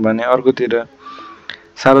सक्दैन भने अर्कोतिर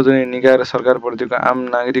सार्वजनिक निकाय र सरकारप्रतिको आम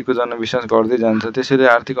नागरिकको जनविश्वास घट्दै जान्छ। त्यसैले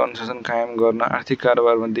आर्थिक अनुशासन कायम गर्न आर्थिक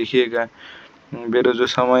कारोबारमा देखिएका बेरोजु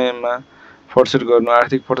समयमा फर्सेट गर्नु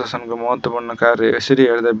आर्थिक प्रशासनको महत्त्वपूर्ण कार्य। यसरी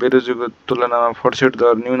हेर्दा बेरोजुको तुलनामा फर्सेट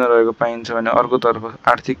दर न्यून रहेको पाइन्छ भने अर्कोतर्फ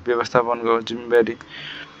आर्थिक व्यवस्थापनको जिम्मेवारी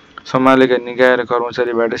सम्हालेका निकाय र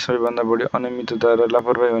कर्मचारीबाट सबैभन्दा बढी अनियमितता र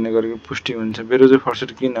लापरवाही हुने गरेको पुष्टि हुन्छ। बेरोजु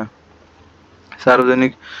फर्सेट किन?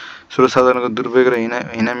 सार्वजनिक स्रोत साधनको दुरुपयोग र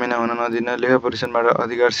हिनामिना हुन नदिन, लेखा परीक्षणबाट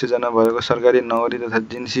अधिकार सिर्जना भएको सरकारी नगरी तथा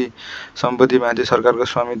जिन्सी सम्पत्तिमाथि सरकारको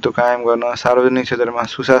स्वामित्व कायम गर्न, सार्वजनिक क्षेत्रमा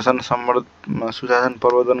सुशासन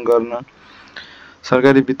प्रवर्धन गर्न,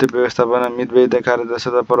 सरकारी वित्त व्यवस्थापन, मितव्ययिता,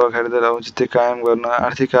 कार्यदक्षता, प्रभावकारिता र औचित्य कायम गर्न,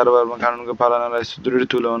 आर्थिक कारोबारमा कानुनको पालनालाई सुदृढ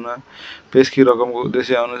तुल्याउन, पेशकी रकमको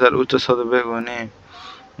उद्देश्य अनुसार उच्च सदुपयोग हुने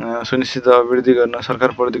सुनिश्चित अभिवृद्धि गर्न,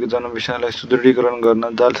 सरकारप्रतिको जनविश्वासलाई सुदृढीकरण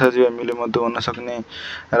गर्न, जालसाजी वा मिलोमतो हुन सक्ने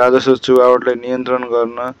राजस्व चुहावटलाई नियन्त्रण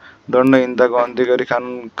गर्न, दण्डहीनताको अन्त्य गरी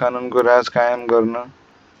कानुनको राज्य कायम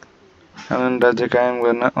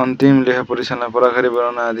गर्न, अन्तिम लेखा परीक्षणलाई प्रभावकारी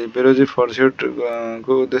बनाउन आदि। बेरोजु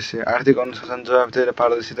फर्सेटको उद्देश्य आर्थिक अनुशासन, जवाफदेही र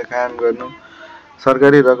पारदर्शिता कायम गर्नु,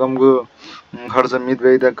 सरकारी रकमको खर्च,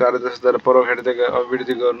 मितव्ययिता, कार्यदक्षता र प्रभावकारिताको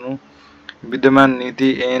अभिवृद्धि गर्नु, विद्यमान नीति,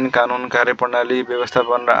 ऐन, कानुन, कार्यप्रणाली,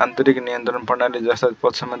 व्यवस्थापन र आन्तरिक नियन्त्रण प्रणाली जस्ता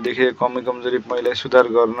पक्षमा देखिएका कमी कमजोरी पहिल्यै सुधार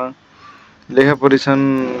गर्न, लेखा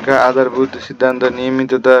परीक्षणका आधारभूत सिद्धान्त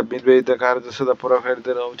नियमितता, मितव्ययिता, कार्यदक्षता,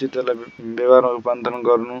 प्रभावकारिता र औचित्यलाई व्यवहारमा रूपान्तरण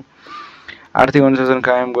गर्नु, आर्थिक अनुशासन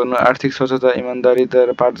कायम गर्नु, आर्थिक स्वच्छता, इमान्दारिता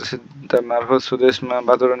र पारदर्शिता मार्फत स्वदेशमा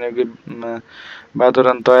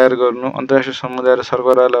वातावरण तयार गर्नु, अन्तर्राष्ट्रिय समुदाय र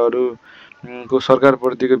सरकारवालाहरूको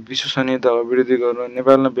सरकारप्रतिको विश्वसनीयता अभिवृद्धि गर्नु,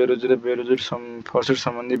 नेपालमा बेरोजु र बेरोजु फर्सेट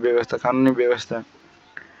सम्बन्धी व्यवस्था, कानुनी व्यवस्था,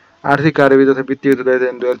 आर्थिक कार्यविधि तथा वित्तीय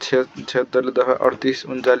उत्तरदायित्व 2076 दफा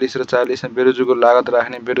 38, 39 र 40 मा बेरोजुको लागत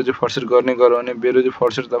राख्ने, बेरोजु फर्सेट गर्ने गराउने, बेरोजु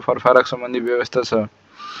फर्सेट तथा फरफारक सम्बन्धी व्यवस्था छ।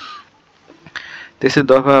 त्यसै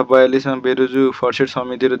दफा 42 मा बेरोजु फर्सेट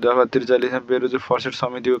समिति र दफा 43 मा बेरोजु फर्सेट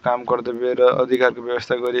समितिको काम, कर्तव्य र अधिकारको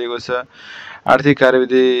व्यवस्था गरिएको छ। आर्थिक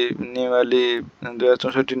कार्यविधि नियमावली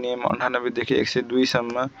 2064 नियम 98 देखि 102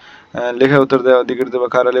 सम्म लेखा उत्तरदायी अधिकृत वा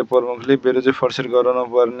कार्यालय प्रमुखले बेरोजु फर्सेट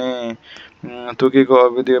गराउनुपर्ने तोकेको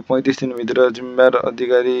अवधिको 35 दिनभित्र जिम्मेवार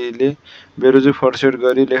अधिकारीले बेरोजु फर्सेट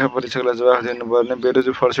गरी लेखा परीक्षकलाई जवाफ दिनुपर्ने,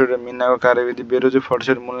 बेरोजु फर्सेट र मिनाको कार्यविधि, बेरोजु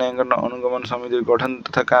फर्सेट मूल्याङ्कन र अनुगमन समितिको गठन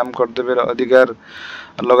तथा काम, कर्तव्य र अधिकार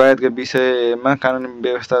लगायतका विषयमा कानुनी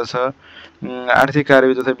व्यवस्था छ। आर्थिक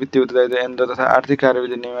कार्यविधि तथा वित्तीय उत्तरदायित्व ऐन तथा आर्थिक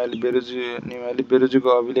कार्यविधि नियमावली बेरोजुको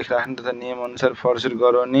अभिलेख राख्ने तथा नियमअनुसार फर्सेट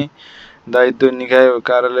गराउने दायित्व निकाय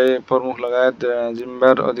कार्यालय प्रमुख लगायत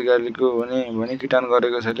जिम्मेवार अधिकारीको हुने भनी किटान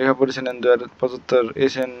गरेको छ। लेखा परीक्षण ऐन 2075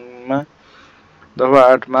 यस ऐनमा दफा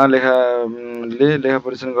 8 मा लेखा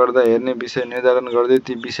परीक्षण गर्दा हेर्ने विषय निर्धारण गर्दै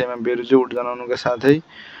ती विषयमा बेरोजु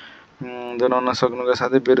जनाउन सक्नुका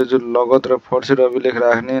साथै बेरोजु लगत र फर्सेट अभिलेख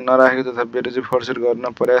राख्ने, नराखेको तथा बेरोजु फर्सेट गर्न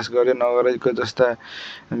प्रयास गरे नगरेको जस्ता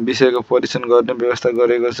विषयको परीक्षण गर्ने व्यवस्था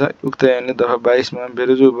गरेको छ। उक्त ऐनले दफा 22 मा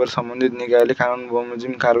बेरोजु उप सम्बन्धित निकायले कानुन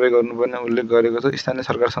बमोजिम कारबाही गर्नुपर्ने उल्लेख गरेको छ। स्थानीय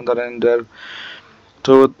सरकार सञ्चालन ऐन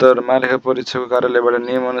 2074 मा लेखा परीक्षकको कार्यालयबाट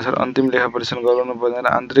नियमअनुसार अन्तिम लेखा परीक्षण गराउनुपर्ने र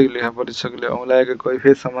आन्तरिक लेखा परीक्षकले औँल्याएका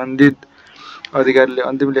कैफियत सम्बन्धित अधिकारीले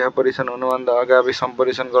अन्तिम लेखा परीक्षण हुनुभन्दा अगावै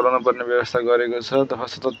सम्परीक्षण गराउनुपर्ने व्यवस्था गरेको छ। दफा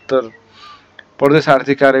 77 प्रदेश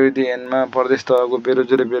आर्थिक कार्यविधि ऐनमा प्रदेश तहको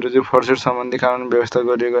बेरोजु र बेरोजु फर्सेट सम्बन्धी कानुन व्यवस्था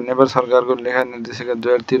गरिएको। नेपाल सरकारको लेखा निर्देशिका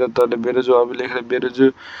 2073 ले बेरोजु अभिलेख र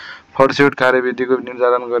बेरोजु फर्सेट कार्यविधिको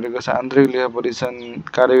निर्धारण गरेको छ। आन्तरिक लेखा परीक्षण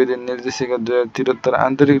कार्यविधि निर्देशिका 2073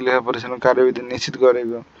 आन्तरिक लेखा परीक्षण कार्यविधि निश्चित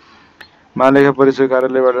गरेको। महालेखा परीक्षक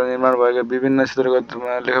कार्यालयबाट निर्माण भएका विभिन्न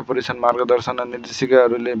क्षेत्रगत लेखा परीक्षण मार्गदर्शन र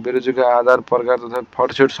निर्देशिकाहरूले बेरोजुका आधार, प्रकार तथा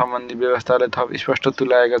फर्सेट सम्बन्धी व्यवस्थालाई थप स्पष्ट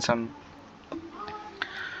तुल्याएका छन्।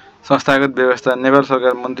 संस्थागत व्यवस्था नेपाल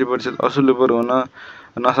सरकार मन्त्री परिषद असुल उपर हुन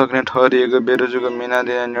नसक्ने ठहरिएको बेरोजुको मिना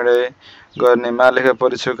दिने निर्णय गर्ने, महालेखा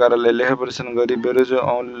परीक्षक कार्यालय लेखा परीक्षण गरी बेरोजु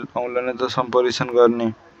औँल्याउने तथा सम्परीक्षण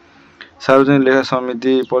गर्ने, सार्वजनिक लेखा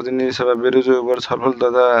समिति प्रतिनिधि सभा बेरोजु उपर छलफल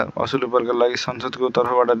तथा असुल उपरका लागि संसदको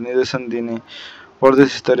तर्फबाट निर्देशन दिने,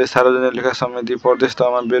 प्रदेश स्तरीय सार्वजनिक लेखा समिति प्रदेश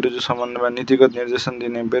तहमा बेरोजु सम्बन्धमा नीतिगत निर्देशन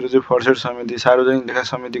दिने, बेरोजु फर्सेट समिति सार्वजनिक लेखा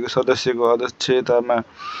समितिको सदस्यको अध्यक्षतामा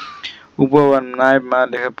उप वा नायब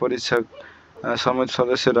महालेखा परीक्षक समेत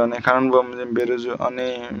सदस्य रहने, कानुन बमोजिम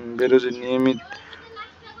बेरोजु नियमित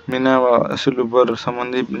मिना वा असुल उपर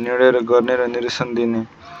सम्बन्धी निर्णय गर्ने र निर्देशन दिने।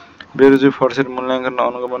 बेरोजु फर्सेट मूल्याङ्कन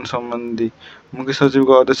अनुगमन सम्बन्धी मुख्य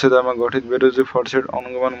सचिवको अध्यक्षतामा गठित बेरोजु फर्सेट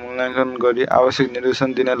अनुगमन मूल्याङ्कन गरी आवश्यक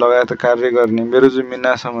निर्देशन दिने लगायत कार्य गर्ने। बेरोजु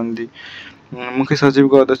मिना सम्बन्धी मुख्य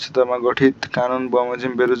सचिवको अध्यक्षतामा गठित कानुन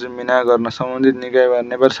बमोजिम बेरोजु मिना गर्न सम्बन्धित निकाय वा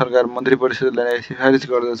नेपाल सरकार मन्त्री परिषदलाई सिफारिस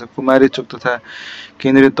गर्दछ। कुमारी चोक तथा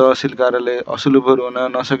केन्द्रीय तहसिल कार्यालय असुल उपर हुन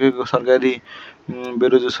नसकेको सरकारी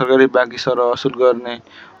बेरोजु सरकारी बाँकी सरह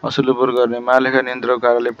असुल उपर गर्ने महालेखा नियन्त्रक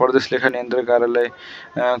कार्यालय, प्रदेश लेखा नियन्त्रक कार्यालय,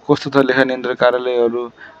 कोष तथा लेखा नियन्त्रक कार्यालयहरू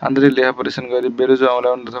आन्तरिक लेखा परीक्षण गरी बेरोजु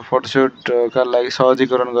औँल्याउन तथा फर्सेटका लागि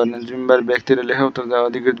सहजीकरण गर्ने जिम्मेवार व्यक्ति र लेखा उत्तरदायी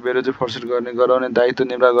अधिकृत बेरोजु फर्सेट गराउने दायित्व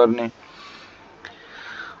निर्वाह गर्ने।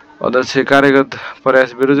 अध्यक्ष कार्यगत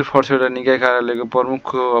प्रयास बेरोजु फर्सेट र निकाय कार्यालयको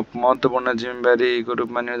प्रमुखको महत्त्वपूर्ण जिम्मेवारीको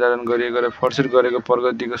रूपमा निर्धारण गरिएको र फर्सेट गरेको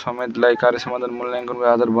प्रगतिको समेतलाई कार्य समाधान मूल्याङ्कनको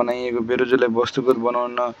आधार बनाइएको बेरोजुलाई वस्तुगत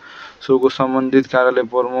बनाउन सोको सम्बन्धित कार्यालय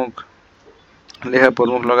प्रमुख, लेखा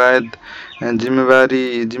प्रमुख लगायत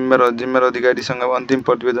जिम्मेवार अधिकारीसँग अन्तिम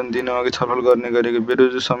प्रतिवेदन दिनअघि छलफल गर्ने गरेको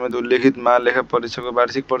बेरोजु समेत उल्लेखित महालेखा परीक्षकको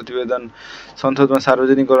वार्षिक प्रतिवेदन संसदमा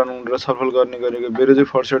सार्वजनिकरण र छलफल गर्ने गरेको बेरोजु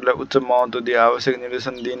फर्सेटलाई उच्च महत्त्व दिए आवश्यक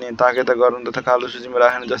निर्देशन दिने, ताकेता गर्न तथा कालो सूचीमा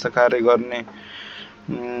राख्ने जस्ता कार्य गर्ने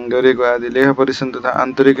गरेको आदि। लेखा परीक्षण तथा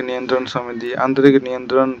आन्तरिक नियन्त्रण समिति आन्तरिक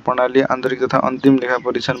नियन्त्रण प्रणाली आन्तरिक तथा अन्तिम लेखा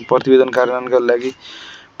परीक्षण प्रतिवेदन कार्यान्वयनका लागि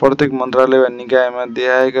प्रत्येक मन्त्रालय वा निकायमा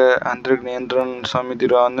देखाएका आन्तरिक नियन्त्रण समिति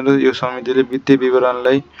रहने र यो समितिले वित्तीय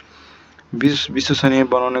विवरणलाई विश्वसनीय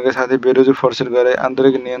बनाउनका साथै बेरोजु फर्सेट गराई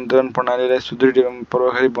आन्तरिक नियन्त्रण प्रणालीलाई सुदृढ एवं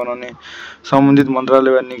प्रभावकारी बनाउने, सम्बन्धित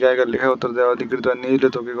मन्त्रालय वा निकायका लेखा उत्तरदायी अधिकृत वा निजले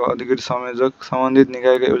तोकेको अधिकृत संयोजक, सम्बन्धित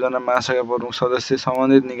निकायका योजना महाशाखा प्रमुख सदस्य,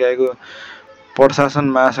 सम्बन्धित निकायको प्रशासन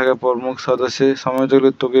महाशाखा प्रमुख सदस्य,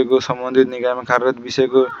 संयोजकले तोकेको सम्बन्धित निकायमा कार्यरत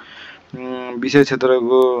विषय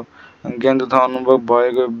क्षेत्रको ज्ञान तथा अनुभव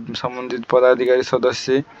भएको सम्बन्धित पदाधिकारी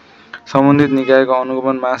सदस्य, सम्बन्धित निकायको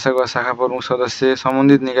अनुगमन महाशाखा वा शाखा प्रमुख सदस्य,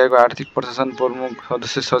 सम्बन्धित निकायको आर्थिक प्रशासन प्रमुख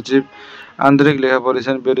सदस्य सचिव। आन्तरिक लेखा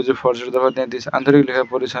परीक्षण बेरोजु फर्सेट दफा 33 आन्तरिक लेखा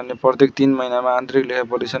परीक्षणले प्रत्येक 3 महिनामा आन्तरिक लेखा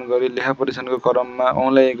परीक्षण गरी लेखा परीक्षणको क्रममा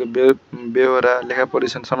औँल्याइएको बेहोरा लेखा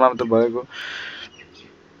परीक्षण समाप्त भएको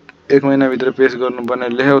 1 महिनाभित्र पेश गर्नुपर्ने।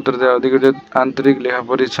 लेखा उत्तरदायी अधिकृत आन्तरिक लेखा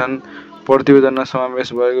परीक्षण प्रतिवेदनमा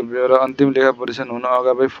समावेश भएको बेहोरा अन्तिम लेखा परीक्षण हुन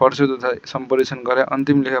अगावै फर्सेट तथा सम्परीक्षण गराई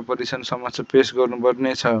अन्तिम लेखा परीक्षण समक्ष पेश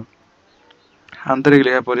गर्नुपर्ने छ। आन्तरिक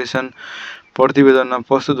लेखा परीक्षण प्रतिवेदनमा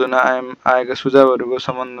प्रस्तुत हुन आएका सुझावहरूको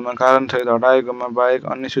सम्बन्धमा कारणसहित हटाएकोमा बाहेक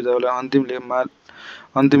अन्य सुझावलाई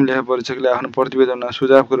अन्तिम लेखा परीक्षकले आफ्नो प्रतिवेदनमा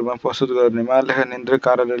सुझावको रूपमा प्रस्तुत गर्ने। महालेखा नियन्त्रक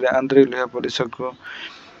कार्यालयले आन्तरिक लेखा परीक्षकको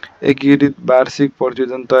एकीकृत वार्षिक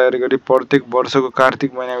प्रतिवेदन तयार गरी प्रत्येक वर्षको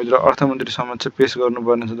कार्तिक महिनाभित्र अर्थमन्त्री समक्ष पेश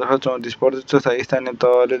गर्नुपर्नेछ। दफा 34 प्रदेश तथा स्थानीय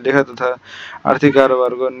तहले लेखा तथा आर्थिक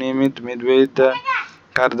कारोबारको नियमित मितव्ययिता,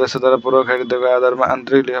 कार्यदक्षता र प्रभावकारिताको आधारमा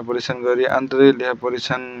आन्तरिक लेखा परीक्षण गरी आन्तरिक लेखा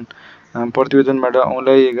परीक्षण प्रतिवेदनबाट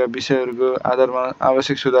औँल्याइएका विषयहरूको आधारमा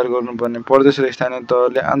आवश्यक सुधार गर्नुपर्ने। प्रदेश र स्थानीय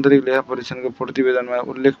तहले आन्तरिक लेखा परीक्षणको प्रतिवेदनमा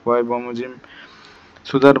उल्लेख भए बमोजिम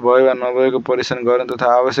सुधार भयो वा नभएको परीक्षण गर्न तथा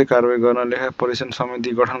आवश्यक कारबाही गर्न लेखा परीक्षण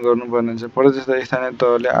समिति गठन गर्नुपर्नेछ। प्रदेश तथा स्थानीय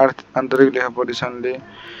तहले आन्तरिक लेखा परीक्षणले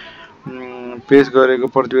पेश गरेको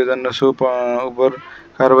प्रतिवेदन र सो उपर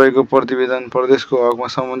कारबाहीको प्रतिवेदन प्रदेशको हकमा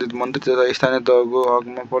सम्बन्धित मन्त्री तथा स्थानीय तहको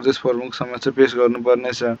हकमा प्रदेश प्रमुख समक्ष पेश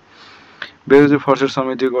गर्नुपर्नेछ। बेरोजु फर्सेट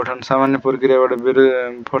समितिको गठन सामान्य प्रक्रियाबाट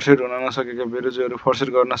फर्सेट हुन नसकेका बेरोजुहरू फर्सेट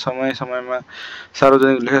गर्न समयमा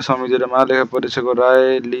सार्वजनिक लेखा समिति र महालेखा परीक्षकको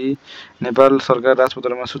राय लिई नेपाल सरकार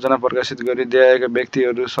राजपत्रमा सूचना प्रकाशित गरी देखाएका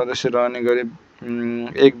व्यक्तिहरू सदस्य रहने गरी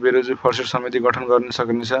एक बेरोजु फर्सेट समिति गठन गर्न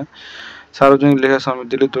सकिनेछ। सार्वजनिक लेखा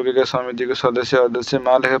समितिले तोकेका समितिको सदस्य अध्यक्ष,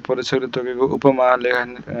 महालेखा परीक्षकले तोकेको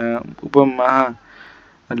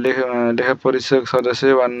लेखा परीक्षक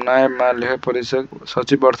सदस्य वा नायब महालेखा परीक्षक,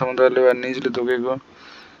 सचिव, अर्थ मन्त्रालय वा निजले तोकेको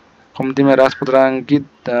कम्तीमा राजपत्राङ्कित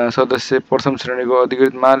सदस्य, प्रथम श्रेणीको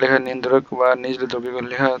अधिकृत महालेखा नियन्त्रक वा निजले तोकेको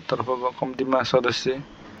लेखातर्फको कम्तीमा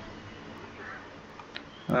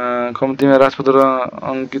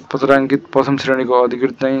पत्राङ्कित प्रथम श्रेणीको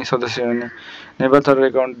अधिकृत नै सदस्य हुने। नेपाल चार्टर्ड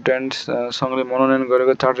एकाउन्टेन्ट्स सङ्घले मनोनयन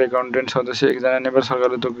गरेको चार्टर्ड एकाउन्टेन्ट सदस्य एकजना नेपाल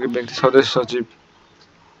सरकारले तोकेको व्यक्ति सदस्य सचिव।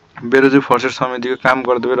 बेरोजु फर्सेट समितिको काम,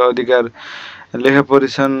 कर्तव्य र अधिकार लेखा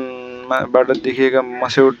परीक्षणबाट देखिएका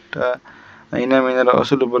मस्यौट इनामिना र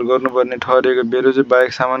असुल उपर गर्नुपर्ने ठहरिएको बेरोजु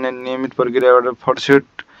बाहेक सामान्य नियमित प्रक्रियाबाट फर्सेट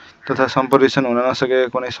तथा सम्परीक्षण हुन नसकेका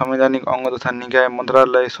कुनै संवैधानिक अङ्ग तथा निकाय,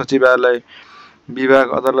 मन्त्रालय, सचिवालय, विभाग,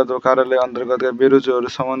 अदालत वा कार्यालय अन्तर्गतका बेरोजुहरू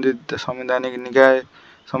सम्बन्धित संवैधानिक निकाय,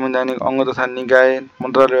 संवैधानिक अङ्ग तथा निकाय,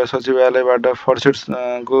 मन्त्रालय वा सचिवालयबाट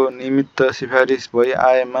फर्सेटको निमित्त सिफारिस भई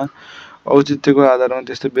आएमा औचित्यको आधारमा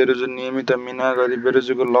त्यस्तो बेरोजु नियमित मिना गरी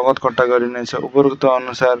बेरोजुको लगत कट्टा गरिनेछ। उपरोक्त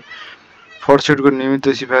अनुसार फर्सेटको निमित्त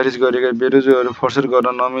सिफारिस गरेका बेरोजुहरू फर्सेट गर्न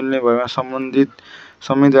नमिल्ने भएमा सम्बन्धित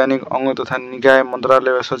संवैधानिक अङ्ग तथा निकाय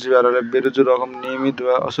मन्त्रालय वा सचिवालयलाई बेरोजु रकम नियमित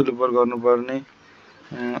वा असुल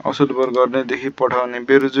गर्नेदेखि पठाउने।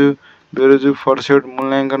 बेरोजु फर्सेट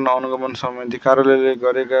मूल्याङ्कन अनुगमन समिति कार्यालयले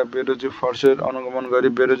गरेका बेरोजु फर्सेट अनुगमन गरी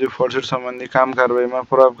बेरोजु फर्सेट सम्बन्धी काम कारबाहीमा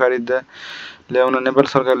प्रभावकारिता ल्याउन नेपाल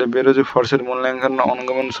सरकारले बेरोजु फर्सेट मूल्याङ्कन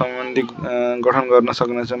अनुगमन समिति गठन गर्न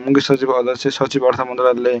सक्नेछ। मुख्य सचिव अध्यक्ष, सचिव अर्थ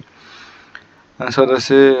मन्त्रालय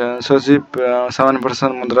सदस्य, सचिव सामान्य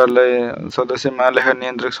प्रशासन मन्त्रालय सदस्य, महालेखा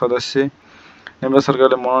नियन्त्रक सदस्य, नेपाल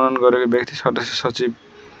सरकारले मनोनयन गरेको व्यक्ति सदस्य सचिव।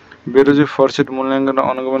 बेरोजु फर्सेट मूल्याङ्कन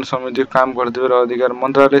अनुगमन समितिको काम कर्तव्य र अधिकार।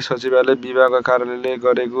 मन्त्रालय सचिवालय विभाग कार्यालयले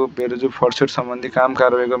गरेको बेरोजु फर्सेट सम्बन्धी काम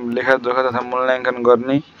कारबाहीको लेखाजोखा तथा मूल्याङ्कन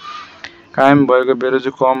गर्ने, कायम भएको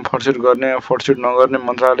बेरोजु कम फर्सेट गर्ने वा फर्सेट नगर्ने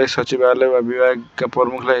मन्त्रालय सचिवालय वा विभागका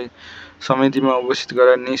प्रमुखलाई समितिमा उपस्थित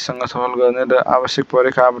गराएर निजसँग छलफल गर्ने र आवश्यक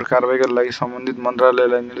परेका कारबाहीका लागि सम्बन्धित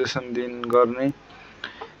मन्त्रालयलाई निर्देशन गर्ने।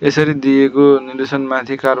 यसरी दिएको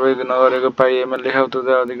निर्देशनमाथि कारबाही नगरेको पाइएमा लेखा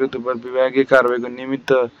उत्तरदायी अधिकृत उप विभागीय कारबाहीको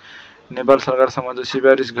निमित्त नेपाल सरकार समक्ष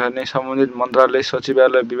सिफारिस गर्ने, सम्बन्धित मन्त्रालय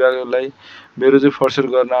सचिवालय विभागलाई बेरोजु फर्सेट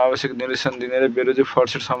गर्न आवश्यक निर्देशन दिने र बेरोजु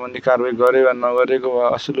फर्सेट सम्बन्धी कारबाही गरे वा नगरेको वा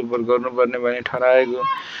असुल उपर गर्नुपर्ने भनी ठहराएको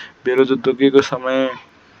बेरोजु तोकिएको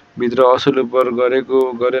समयभित्र असुल उपर गरेको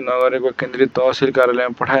गरे नगरेको केन्द्रीय तहसिल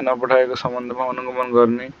कार्यालयमा पठाए नपठाएको सम्बन्धमा अनुगमन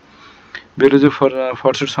गर्ने। बेरोजु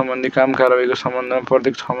फर्सेट सम्बन्धी काम कारबाहीको सम्बन्धमा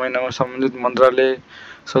प्रत्येक 6 महिनामा सम्बन्धित मन्त्रालय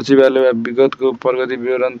सचिवालय वा विगतको प्रगति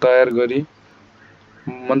विवरण तयार गरी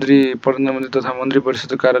प्रधानमन्त्री तथा मन्त्री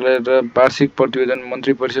परिषदको कार्यालय र वार्षिक प्रतिवेदन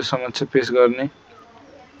मन्त्री परिषद समक्ष पेश गर्ने।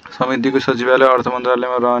 समितिको सचिवालय अर्थ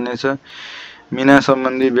मन्त्रालयमा रहनेछ। मिना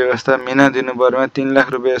सम्बन्धी व्यवस्था। मिना दिनुपर्नेमा 3 लाख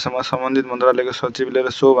रुपियाँसम्म सम्बन्धित मन्त्रालयको सचिवले र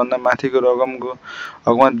सोभन्दा माथिको रकमको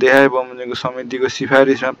हकमा देहाय बमोजिमको समितिको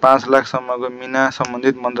सिफारिसमा 5 लाखसम्मको मिना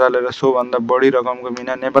सम्बन्धित मन्त्रालय र सोभन्दा बढी रकमको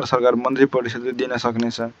मिना नेपाल सरकार मन्त्री परिषदले दिन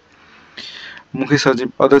सक्नेछ। मुख्य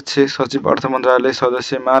सचिव अध्यक्ष, सचिव अर्थ मन्त्रालय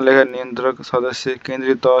सदस्य, महालेखा नियन्त्रक सदस्य,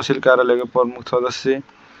 केन्द्रीय तहसिल कार्यालयको प्रमुख सदस्य,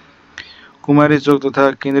 कुमारी चोक तथा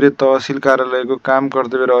केन्द्रीय तहसिल कार्यालयको काम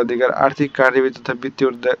कर्तव्य र अधिकार, आर्थिक कार्यविधि तथा वित्तीय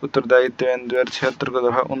उत्तरदायित्व ऐन 2076 को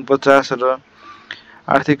दफा 49 र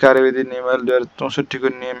आर्थिक कार्यविधि नियमावली 2064 को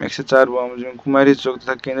नियम 104 बमोजिम कुमारी चोक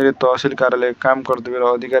तथा केन्द्रीय तहसिल कार्यालयको काम कर्तव्य र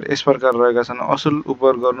अधिकार यस प्रकार रहेका छन्। असुल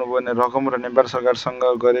उपर गर्नुपर्ने रकम र नेपाल सरकारसँग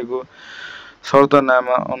गरेको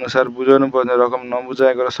शर्तनामा अनुसार बुझाउनुपर्ने रकम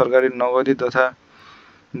नबुझाएको र सरकारी नगदी तथा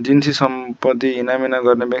जिन्सी सम्पत्ति हिनामिना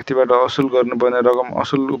गर्ने व्यक्तिबाट असुल गर्नुपर्ने रकम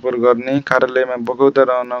असुल उपर गर्ने, कार्यालयमा बकौता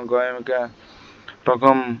रहन गएका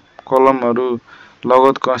रकम कलमहरू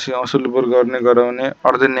लगत कसी असुल उपर गर्ने गराउने,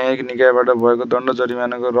 अर्धन्यायिक निकायबाट भएको दण्ड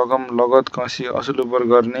जरिमानाको रकम लगत कसी असुल उपर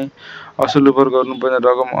गर्ने, असुल उपर गर्नुपर्ने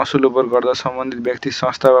रकम असुल उपर गर्दा सम्बन्धित व्यक्ति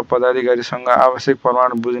संस्था वा पदाधिकारीसँग आवश्यक प्रमाण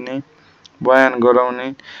बुझ्ने, बयान गराउने,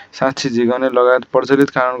 साक्षी झिकाउने लगायत प्रचलित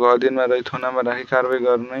कानुनको अधीनमा रही थुनामा राखी कारबाही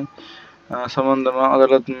गर्ने सम्बन्धमा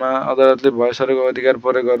अदालतले भएसरको अधिकार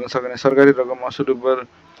प्रयोग गर्न सक्ने। सरकारी रकम असुल उपर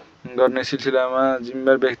गर्ने सिलसिलामा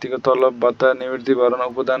जिम्मेवार व्यक्तिको तलब भत्ता, निवृत्ति भरण,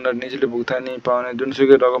 उपदान र निजले भुक्तानी पाउने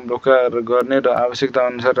जुनसुकै रकम रोक्का गर्ने र आवश्यकता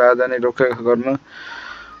अनुसार राजधानी रोक्का गर्न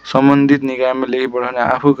सम्बन्धित निकायमा लेखी पठाउने।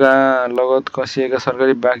 आफू कहाँ लगत कसिएका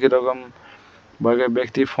सरकारी बाँकी रकम भएका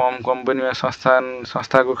व्यक्ति, फर्म, कम्पनी वा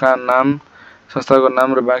संस्थाको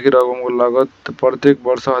नाम र बाँकी रकमको लगत प्रत्येक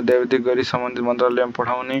वर्ष अद्यावधि गरी सम्बन्धित मन्त्रालयमा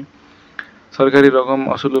पठाउने। सरकारी रकम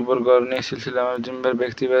असुल उपर गर्ने सिलसिलामा जिम्मेवार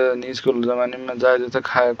व्यक्ति वा निजको जमानीमा जायज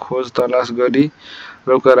खोज तलास गरी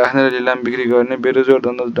रोक्का राख्ने र लिलाम बिक्री गर्ने। बेरोजगार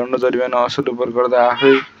दण्ड जरिवाना असुल उपर गर्दा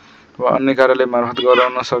आफै वा अन्य कार्यालय मार्फत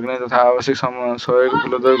गराउन सक्ने तथा आवश्यक सहयोग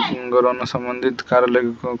उपलब्ध गराउन सम्बन्धित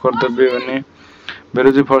कार्यालयको कर्तव्य हुने।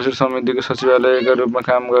 बेरोजु फर्सेट समितिको सचिवालयका रूपमा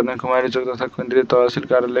काम गर्ने कुमारी चोक तथा केन्द्रीय तहसिल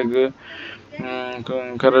कार्यालयले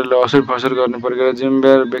असुल फर्सेट गर्ने प्रक्रिया।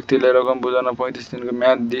 जिम्मेवार व्यक्तिलाई रकम बुझाउन 35 दिनको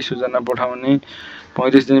म्याद दिई सूचना पठाउने।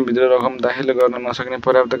 35 दिनभित्र रकम दाखिल गर्न नसक्ने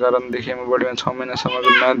पर्याप्त कारण देखिएमा बढीमा 6 महिनासम्मको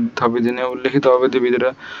म्याद थपिदिने। उल्लेखित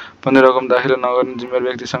अवधिभित्र पनि रकम दाखिल नगर्ने जिम्मेवार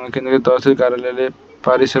व्यक्तिसँग केन्द्रीय तहसिल कार्यालयले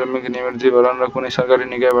पारिश्रमिक, निवृत्ति भरण र कुनै सरकारी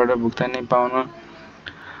निकायबाट भुक्तानी पाउन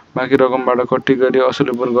बाँकी रकमबाट कट्टी गरी असुल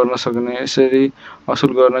उपर गर्न सक्ने। यसरी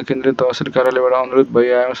असुल गर्न केन्द्रीय तहसिल कार्यालयबाट अनुरोध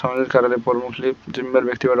भइआएमा सम्बन्धित कार्यालय प्रमुखले जिम्मेवार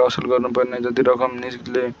व्यक्तिबाट असुल गर्नुपर्ने जति रकम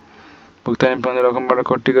निजले भुक्तानी पाउने रकमबाट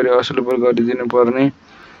कट्टी गरी असुल उपर गरिदिनु पर्ने।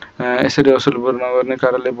 यसरी असुल उपर नगर्ने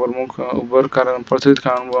कार्यालय प्रमुख उपर प्रचलित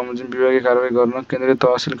कानुन बमोजिम विभागीय कारबाही गर्न केन्द्रीय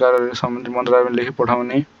तहसिल कार्यालय सम्बन्धित मन्त्रालयमा लेखी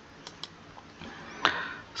पठाउने।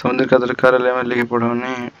 सम्बन्धित कार्यालयमा लेखी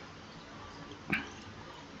पठाउने।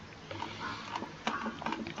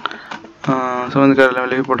 सम्बन्धित कार्यालयमा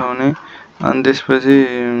लेखी पठाउने। अनि त्यसपछि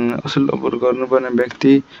असुल उपभोग गर्नुपर्ने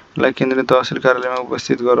व्यक्तिलाई केन्द्रीय तहसिल कार्यालयमा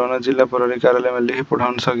उपस्थित गराउन जिल्ला प्रहरी कार्यालयमा लेखी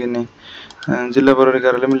पठाउन सकिने। जिल्ला प्रहरी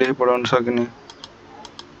कार्यालयमा लेखी पठाउन सकिने।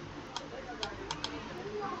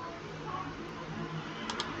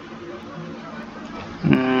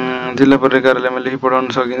 जिल्ला प्रहरी कार्यालयमा लेखी पठाउन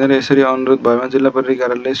सकिन्छ र यसरी अनुरोध भएमा जिल्ला प्रहरी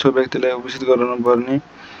कार्यालयले सो व्यक्तिलाई उपस्थित गराउनुपर्ने।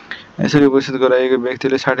 यसरी उपस्थित गराइएको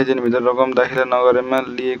व्यक्तिले 60 दिनभित्र रकम दाखिला नगरेमा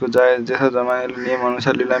लिएको जायज जेठा जमानीले नियम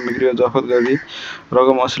अनुसार लिलाम बिक्री वा जफत गरी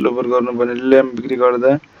रकम असुल उपभोग गर्नुपर्ने। लिलाम बिक्री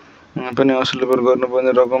गर्दा पनि असुल उपभोग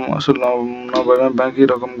गर्नुपर्ने। रकम असुल नभएमा बाँकी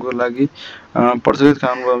रकमको लागि प्रचलित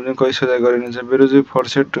कानुन बमोजिम कैद सजाय गरिनेछ। बेरोजी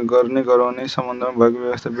फर्सेट गर्ने गराउने सम्बन्धमा भएको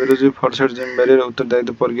व्यवस्था। बेरोजी फर्सेट जिम्मेवारी र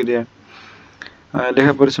उत्तरदायित्व प्रक्रिया।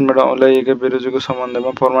 लेखा परीक्षणबाट औल्याइएका बेरोजीको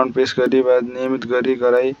सम्बन्धमा प्रमाण पेश गरी वा नियमित गरी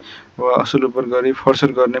गराई वा असुल उपभोग गरी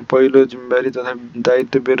फर्सेट गर्ने पहिलो जिम्मेवारी तथा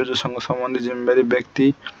दायित्व बेरोजूसँग सम्बन्धित जिम्मेवारी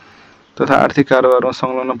व्यक्ति तथा आर्थिक कारोबारमा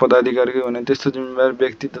संलग्न पदाधिकारीको हुने। त्यस्तो जिम्मेवार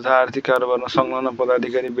व्यक्ति तथा आर्थिक कारोबारमा संलग्न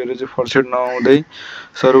पदाधिकारी बेरोजी फर्सेट नहुँदै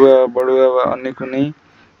सरुवा बढुवा वा अन्य कुनै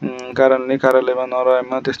कारणले कार्यालयमा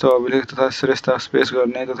नरहेमा त्यस्तो अभिलेख तथा श्रेष्ठता पेश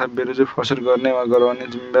गर्ने तथा बेरोजी फर्सेट गर्ने वा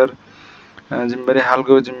गराउने जिम्मेवारी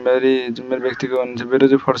हालको जिम्मेवार व्यक्तिको हुन्छ।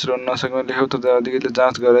 बेरोजी फर्सेट हुन नसकेमा लेखा उत्तरदायी अधिकारीले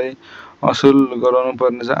जाँच गराई असुल गराउनु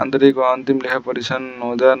पर्नेछ। आन्तरिक वा अन्तिम लेखा परीक्षण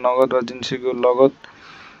हुँदा नगद वा जिन्सीको लगत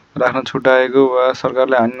राख्न छुटाएको वा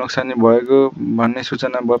सरकारलाई हानि नोक्सानी भएको भन्ने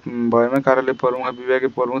सूचना भएमा कार्यालय प्रमुख वा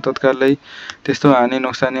विभागीय प्रमुख तत्कालै त्यस्तो हानि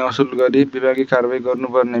नोक्सानी असुल गरी विभागीय कारबाही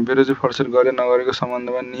गर्नुपर्ने। बेरोजी फर्सेट गरे नगरेको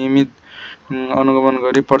सम्बन्धमा नियमित अनुगमन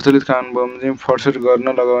गरी प्रचलित कानुन बमोजिम फर्सेट गर्न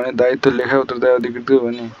लगाउने दायित्व लेखा उत्तरदायी अधिकृतको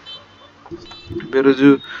हुने। बेरोजी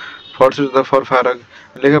फर्सेट तथा फरफारक।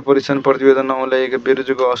 लेखा परीक्षण प्रतिवेदनमा औल्याइएका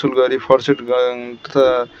बेरोजीको असुल गरी फर्सेट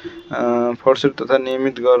तथा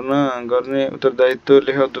नियमित गर्ने उत्तरदायित्व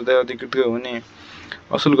लेखा उत्तरदायी अधिकृतको हुने।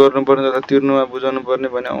 असुल गर्नुपर्ने तथा तिर्नु वा बुझाउनु पर्ने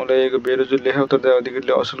भने औल्याइएको बेरोजी लेखा उत्तरदायी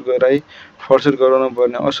अधिकृतले असुल गराई फर्सेट गराउनु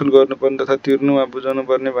पर्ने। असुल गर्नुपर्ने तथा तिर्नु वा बुझाउनु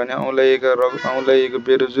पर्ने भने औल्याइएको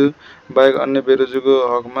बेरोजी बाहेक अन्य बेरोजीको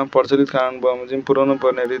हकमा प्रचलित कानुन बमोजिम पुर्याउनु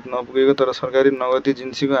पर्ने। रित नपुगेको तर सरकारी नगदी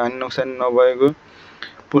जिन्सीको हानि नोक्सानी नभएको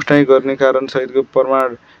पुष्टाइ गर्ने कारण सहितको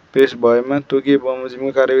प्रमाण पेश भएमा तोकिए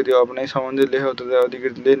बमोजिमको कार्यविधि अपनाई सम्बन्धित लेखा उत्तरदायी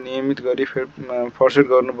अधिकृतले नियमित गरी फर्सेट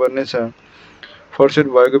गर्नुपर्ने छ। फर्सेट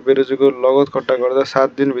भएको बेरोजीको लगत कट्टा गर्दा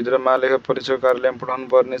 7 दिनभित्र महालेखा परीक्षक कार्यालयमा पठाउनु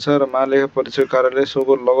पर्नेछ र महालेखा परीक्षक कार्यालय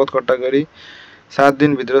सोको लगत कट्टा गरी 7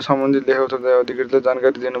 दिनभित्र सम्बन्धित लेखा उत्तरदायी अधिकृतलाई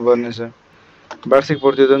जानकारी दिनुपर्नेछ। वार्षिक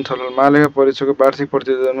प्रतिवेदन छलफल। महालेखा परीक्षकको वार्षिक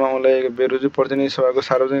प्रतिवेदनमा औल्याइएको बेरोजी प्रतिनिधि सभाको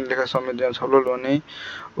सार्वजनिक लेखा समितिमा छलफल हुने,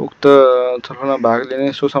 उक्त छलफलमा भाग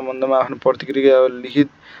लिने, सो सम्बन्धमा आफ्नो प्रतिक्रिया वा लिखित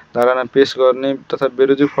धारणा पेश गर्ने तथा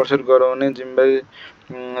बेरोजी फर्सेट गराउने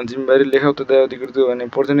जिम्मेवारी लेखा उत्तरदायी अधिकृतको हुने।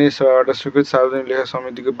 प्रतिनिधि सभाबाट स्वीकृत सार्वजनिक लेखा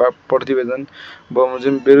समितिको प्रतिवेदन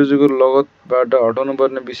बमोजिम बेरोजीको लगतबाट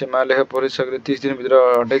हटाउनुपर्ने विषय महालेखा परीक्षकले 30 दिनभित्र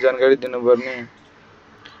हटाई जानकारी दिनुपर्ने।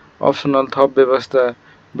 अप्सनल थप व्यवस्था।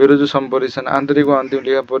 बेरोजी सम्परीक्षण। आन्तरिक वा अन्तिम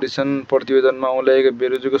लेखा परीक्षण प्रतिवेदनमा औल्याइएको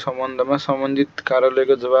बेरोजीको सम्बन्धमा सम्बन्धित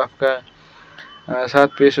कार्यालयको जवाफका साथ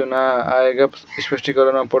पेश हुन आएका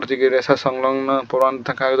स्पष्टीकरण वा प्रतिक्रिया साथ संलग्न प्रमाण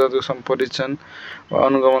तथा कागजातको सम्परीक्षण वा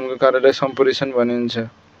अनुगमनको कार्यलाई सम्परीक्षण भनिन्छ।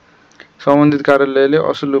 सम्बन्धित कार्यालयले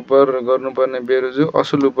असुल उपभोग गर्नुपर्ने बेरोजी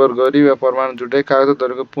असुल उपभोग गरी वा प्रमाण जुटाई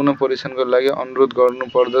कागजातहरूको पुनः परीक्षणको लागि अनुरोध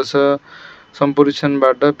गर्नुपर्दछ।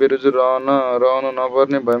 सम्परीक्षणबाट बेरोजी रहन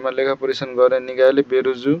नपर्ने भएमा लेखा परीक्षण गर्ने निकायले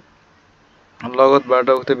बेरोजी लगतबाट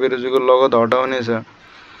उक्त बेरोजीको लगत हटाउनेछ।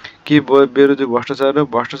 कि बेरोजी भ्रष्टाचार हो?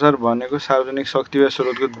 भ्रष्टाचार भनेको सार्वजनिक शक्ति वा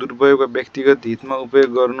स्रोतको दुरुपयोग वा व्यक्तिगत हितमा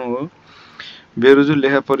उपयोग गर्नु हो। बेरोजी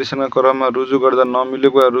लेखा परीक्षणका क्रममा रुजु गर्दा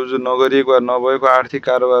नमिलेको वा रुजु नगरिएको वा नभएको आर्थिक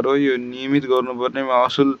कारोबार हो। यो नियमित गर्नुपर्ने वा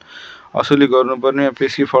असुली गर्नुपर्ने वा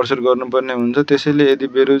पेशगी फर्सेट गर्नुपर्ने हुन्छ। त्यसैले यदि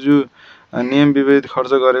बेरोजी नियम विपरीत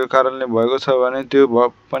खर्च गरेको कारणले भएको छ भने त्यो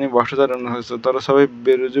पनि भ्रष्टाचार हुन सक्छ, तर सबै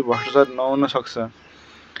बेरोजी भ्रष्टाचार नहुन सक्छ।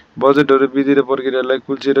 बजेटहरू विधि र प्रक्रियालाई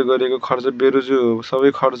कुल्चिएर गरिएको खर्च बेरोजी हो।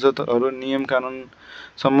 सबै खर्चहरू नियम कानुन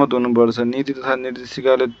सम्मत हुनुपर्छ। नीति तथा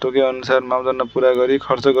निर्देशिकाले तोके अनुसार मापदण्ड पुरा गरी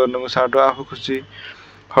खर्च गर्नुको साटो आफू खुसी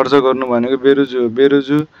खर्च गर्नु भनेको बेरोजी हो।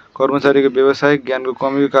 बेरोजी कर्मचारीको व्यावसायिक ज्ञानको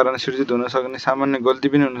कमीको कारण सिर्जित हुन सक्ने सामान्य गल्ती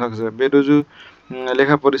पनि हुन सक्छ। बेरोजी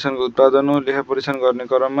लेखा परीक्षणको उत्पादन हो। लेखा परीक्षण गर्ने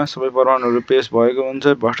क्रममा सबै प्रमाणहरू पेश भएको हुन्छ।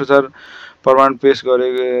 भ्रष्टाचार प्रमाण पेश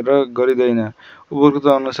गरिँदैन। उपरोक्त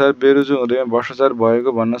अनुसार बेरोजी हुँदैमा भ्रष्टाचार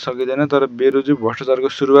भएको भन्न सकिँदैन, तर बेरोजी भ्रष्टाचारको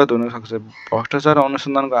सुरुवात हुन सक्छ। भ्रष्टाचार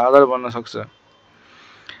अनुसन्धानको आधार बन्न सक्छ।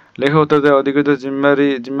 लेखा उत्तरदायी अधिकृत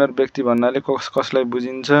जिम्मेवार व्यक्ति भन्नाले कसलाई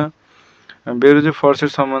बुझिन्छ? बेरोजी फर्सेट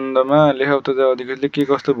सम्बन्धमा लेखा उत्तरदायी अधिकृतले के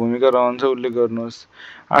कस्तो भूमिका रहन्छ उल्लेख गर्नुहोस्।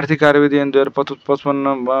 आर्थिक कार्यविधि ऐन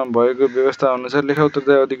 2055 मा भएको व्यवस्था अनुसार लेखा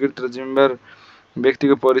उत्तरदायी अधिकृत र जिम्मेवार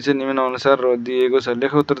व्यक्तिको परिचय निम्न अनुसार दिएको छ।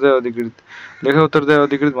 लेखा उत्तरदायी अधिकृत। लेखा उत्तरदायी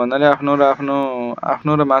अधिकृत भन्नाले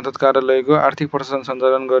आफ्नो र मातहत कार्यालयको आर्थिक प्रशासन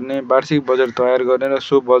सञ्चालन गर्ने, वार्षिक बजेट तयार गर्ने र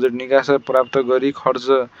सो बजेट निकास प्राप्त गरी खर्च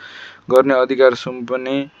गर्ने अधिकार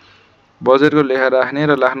सुम्पने, बजेटको लेखा राख्ने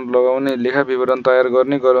र लगाउने, लेखा विवरण तयार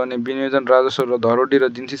गर्ने, गराउने, विनियोजन, राजस्व र धरोडी र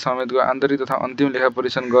जिन्सी समेतको आन्तरिक तथा अन्तिम लेखा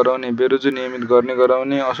परीक्षण गराउने, बेरोजु नियमित गर्ने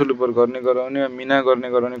गराउने, असुल उपर गर्ने गराउने, मिना गर्ने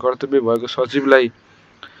गराउने कर्तव्य भएको सचिवलाई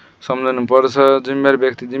सम्झनु पर्छ। जिम्मेवार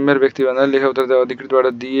व्यक्ति। जिम्मेवार व्यक्ति भन्दा लेखा उत्तरदायी अधिकृतबाट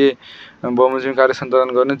दिए बमोजिम कार्य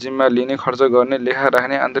सञ्चालन गर्ने, जिम्मा लिने, खर्च गर्ने, लेखा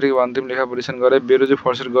राख्ने, आन्तरिक वा अन्तिम लेखा परीक्षण गराए बेरोजु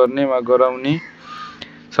फर्सेट गर्ने वा गराउने,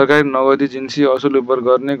 सरकारी नगदी जिन्सी असुल उपर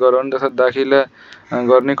गर्ने गराउने तथा दाखिला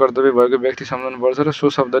गर्ने कर्तव्य भएको व्यक्ति सम्झनु पर्छ र सो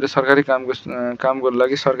शब्दले सरकारी कामको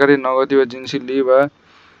लागि सरकारी नगदी वा जिन्सी लि वा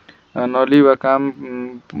नली वा काम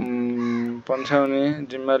पन्छाउने,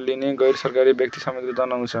 जिम्मा लिने गैर सरकारी व्यक्ति समेतको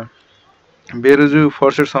जनाउँछ। बेरोजु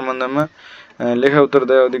फर्सेट सम्बन्धमा लेखा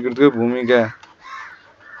उत्तरदायी अधिकृतको भूमिका।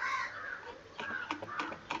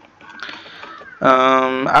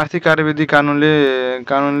 आर्थिक कार्यविधि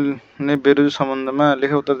कानुनले बेरोजु सम्बन्धमा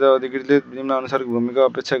लेखा उत्तरदायी अधिकृतले निम्न अनुसारको भूमिका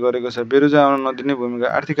अपेक्षा गरेको छ। बेरोजु आउन नदिने भूमिका।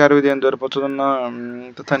 आर्थिक कार्यविधि ऐन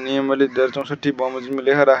 2055 तथा नियमावली 2064 बमोजिम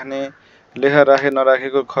लेखा राखे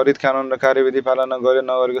नराखेको, खरिद कानुन र कार्यविधि पालना गरे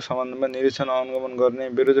नगरेको सम्बन्धमा निरीक्षण अनुगमन गर्ने,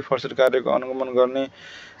 बेरोजु फर्सेट कार्यको अनुगमन गर्ने,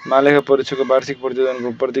 महालेखा परीक्षकको वार्षिक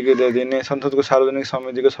प्रतिवेदनको प्रतिक्रिया दिने, संसदको सार्वजनिक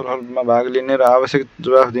समितिको छलफलमा भाग लिने र आवश्यक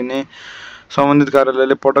जवाफ दिने, सम्बन्धित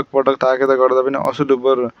कार्यालयले पटक पटक ताकेता गर्दा पनि असुल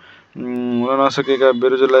उपर हुन नसकेका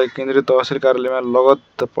बेरोजुलाई केन्द्रीय तहसिल कार्यालयमा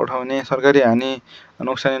लगत पठाउने, सरकारी हानि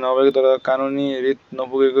नोक्सानी नभएको तर कानुनी रित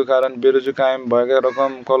नपुगेको कारण बेरोजु कायम भएका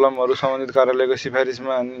रकम कलमहरू सम्बन्धित कार्यालयको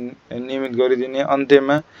सिफारिसमा नियमित गरिदिने।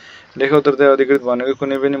 अन्त्यमा लेखा उत्तरदायी अधिकृत भनेको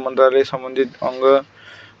कुनै पनि मन्त्रालय, सम्बन्धित अङ्ग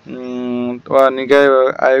वा निकाय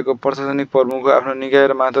आएको प्रशासनिक प्रमुख आफ्नो निकाय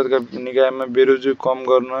र मातहतका निकायमा बेरोजु कम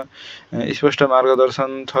गर्न स्पष्ट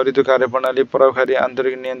मार्गदर्शन, छरितो कार्यप्रणाली, प्रभावकारी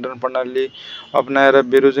आन्तरिक नियन्त्रण प्रणाली अपनाएर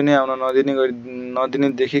बेरोजु नै आउन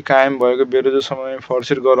नदिनेदेखि कायम भएको बेरोजु समयमा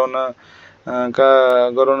फर्सेट गराउनमा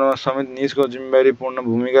समेत निजको जिम्मेवारीपूर्ण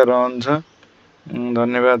भूमिका रहन्छ।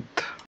 धन्यवाद।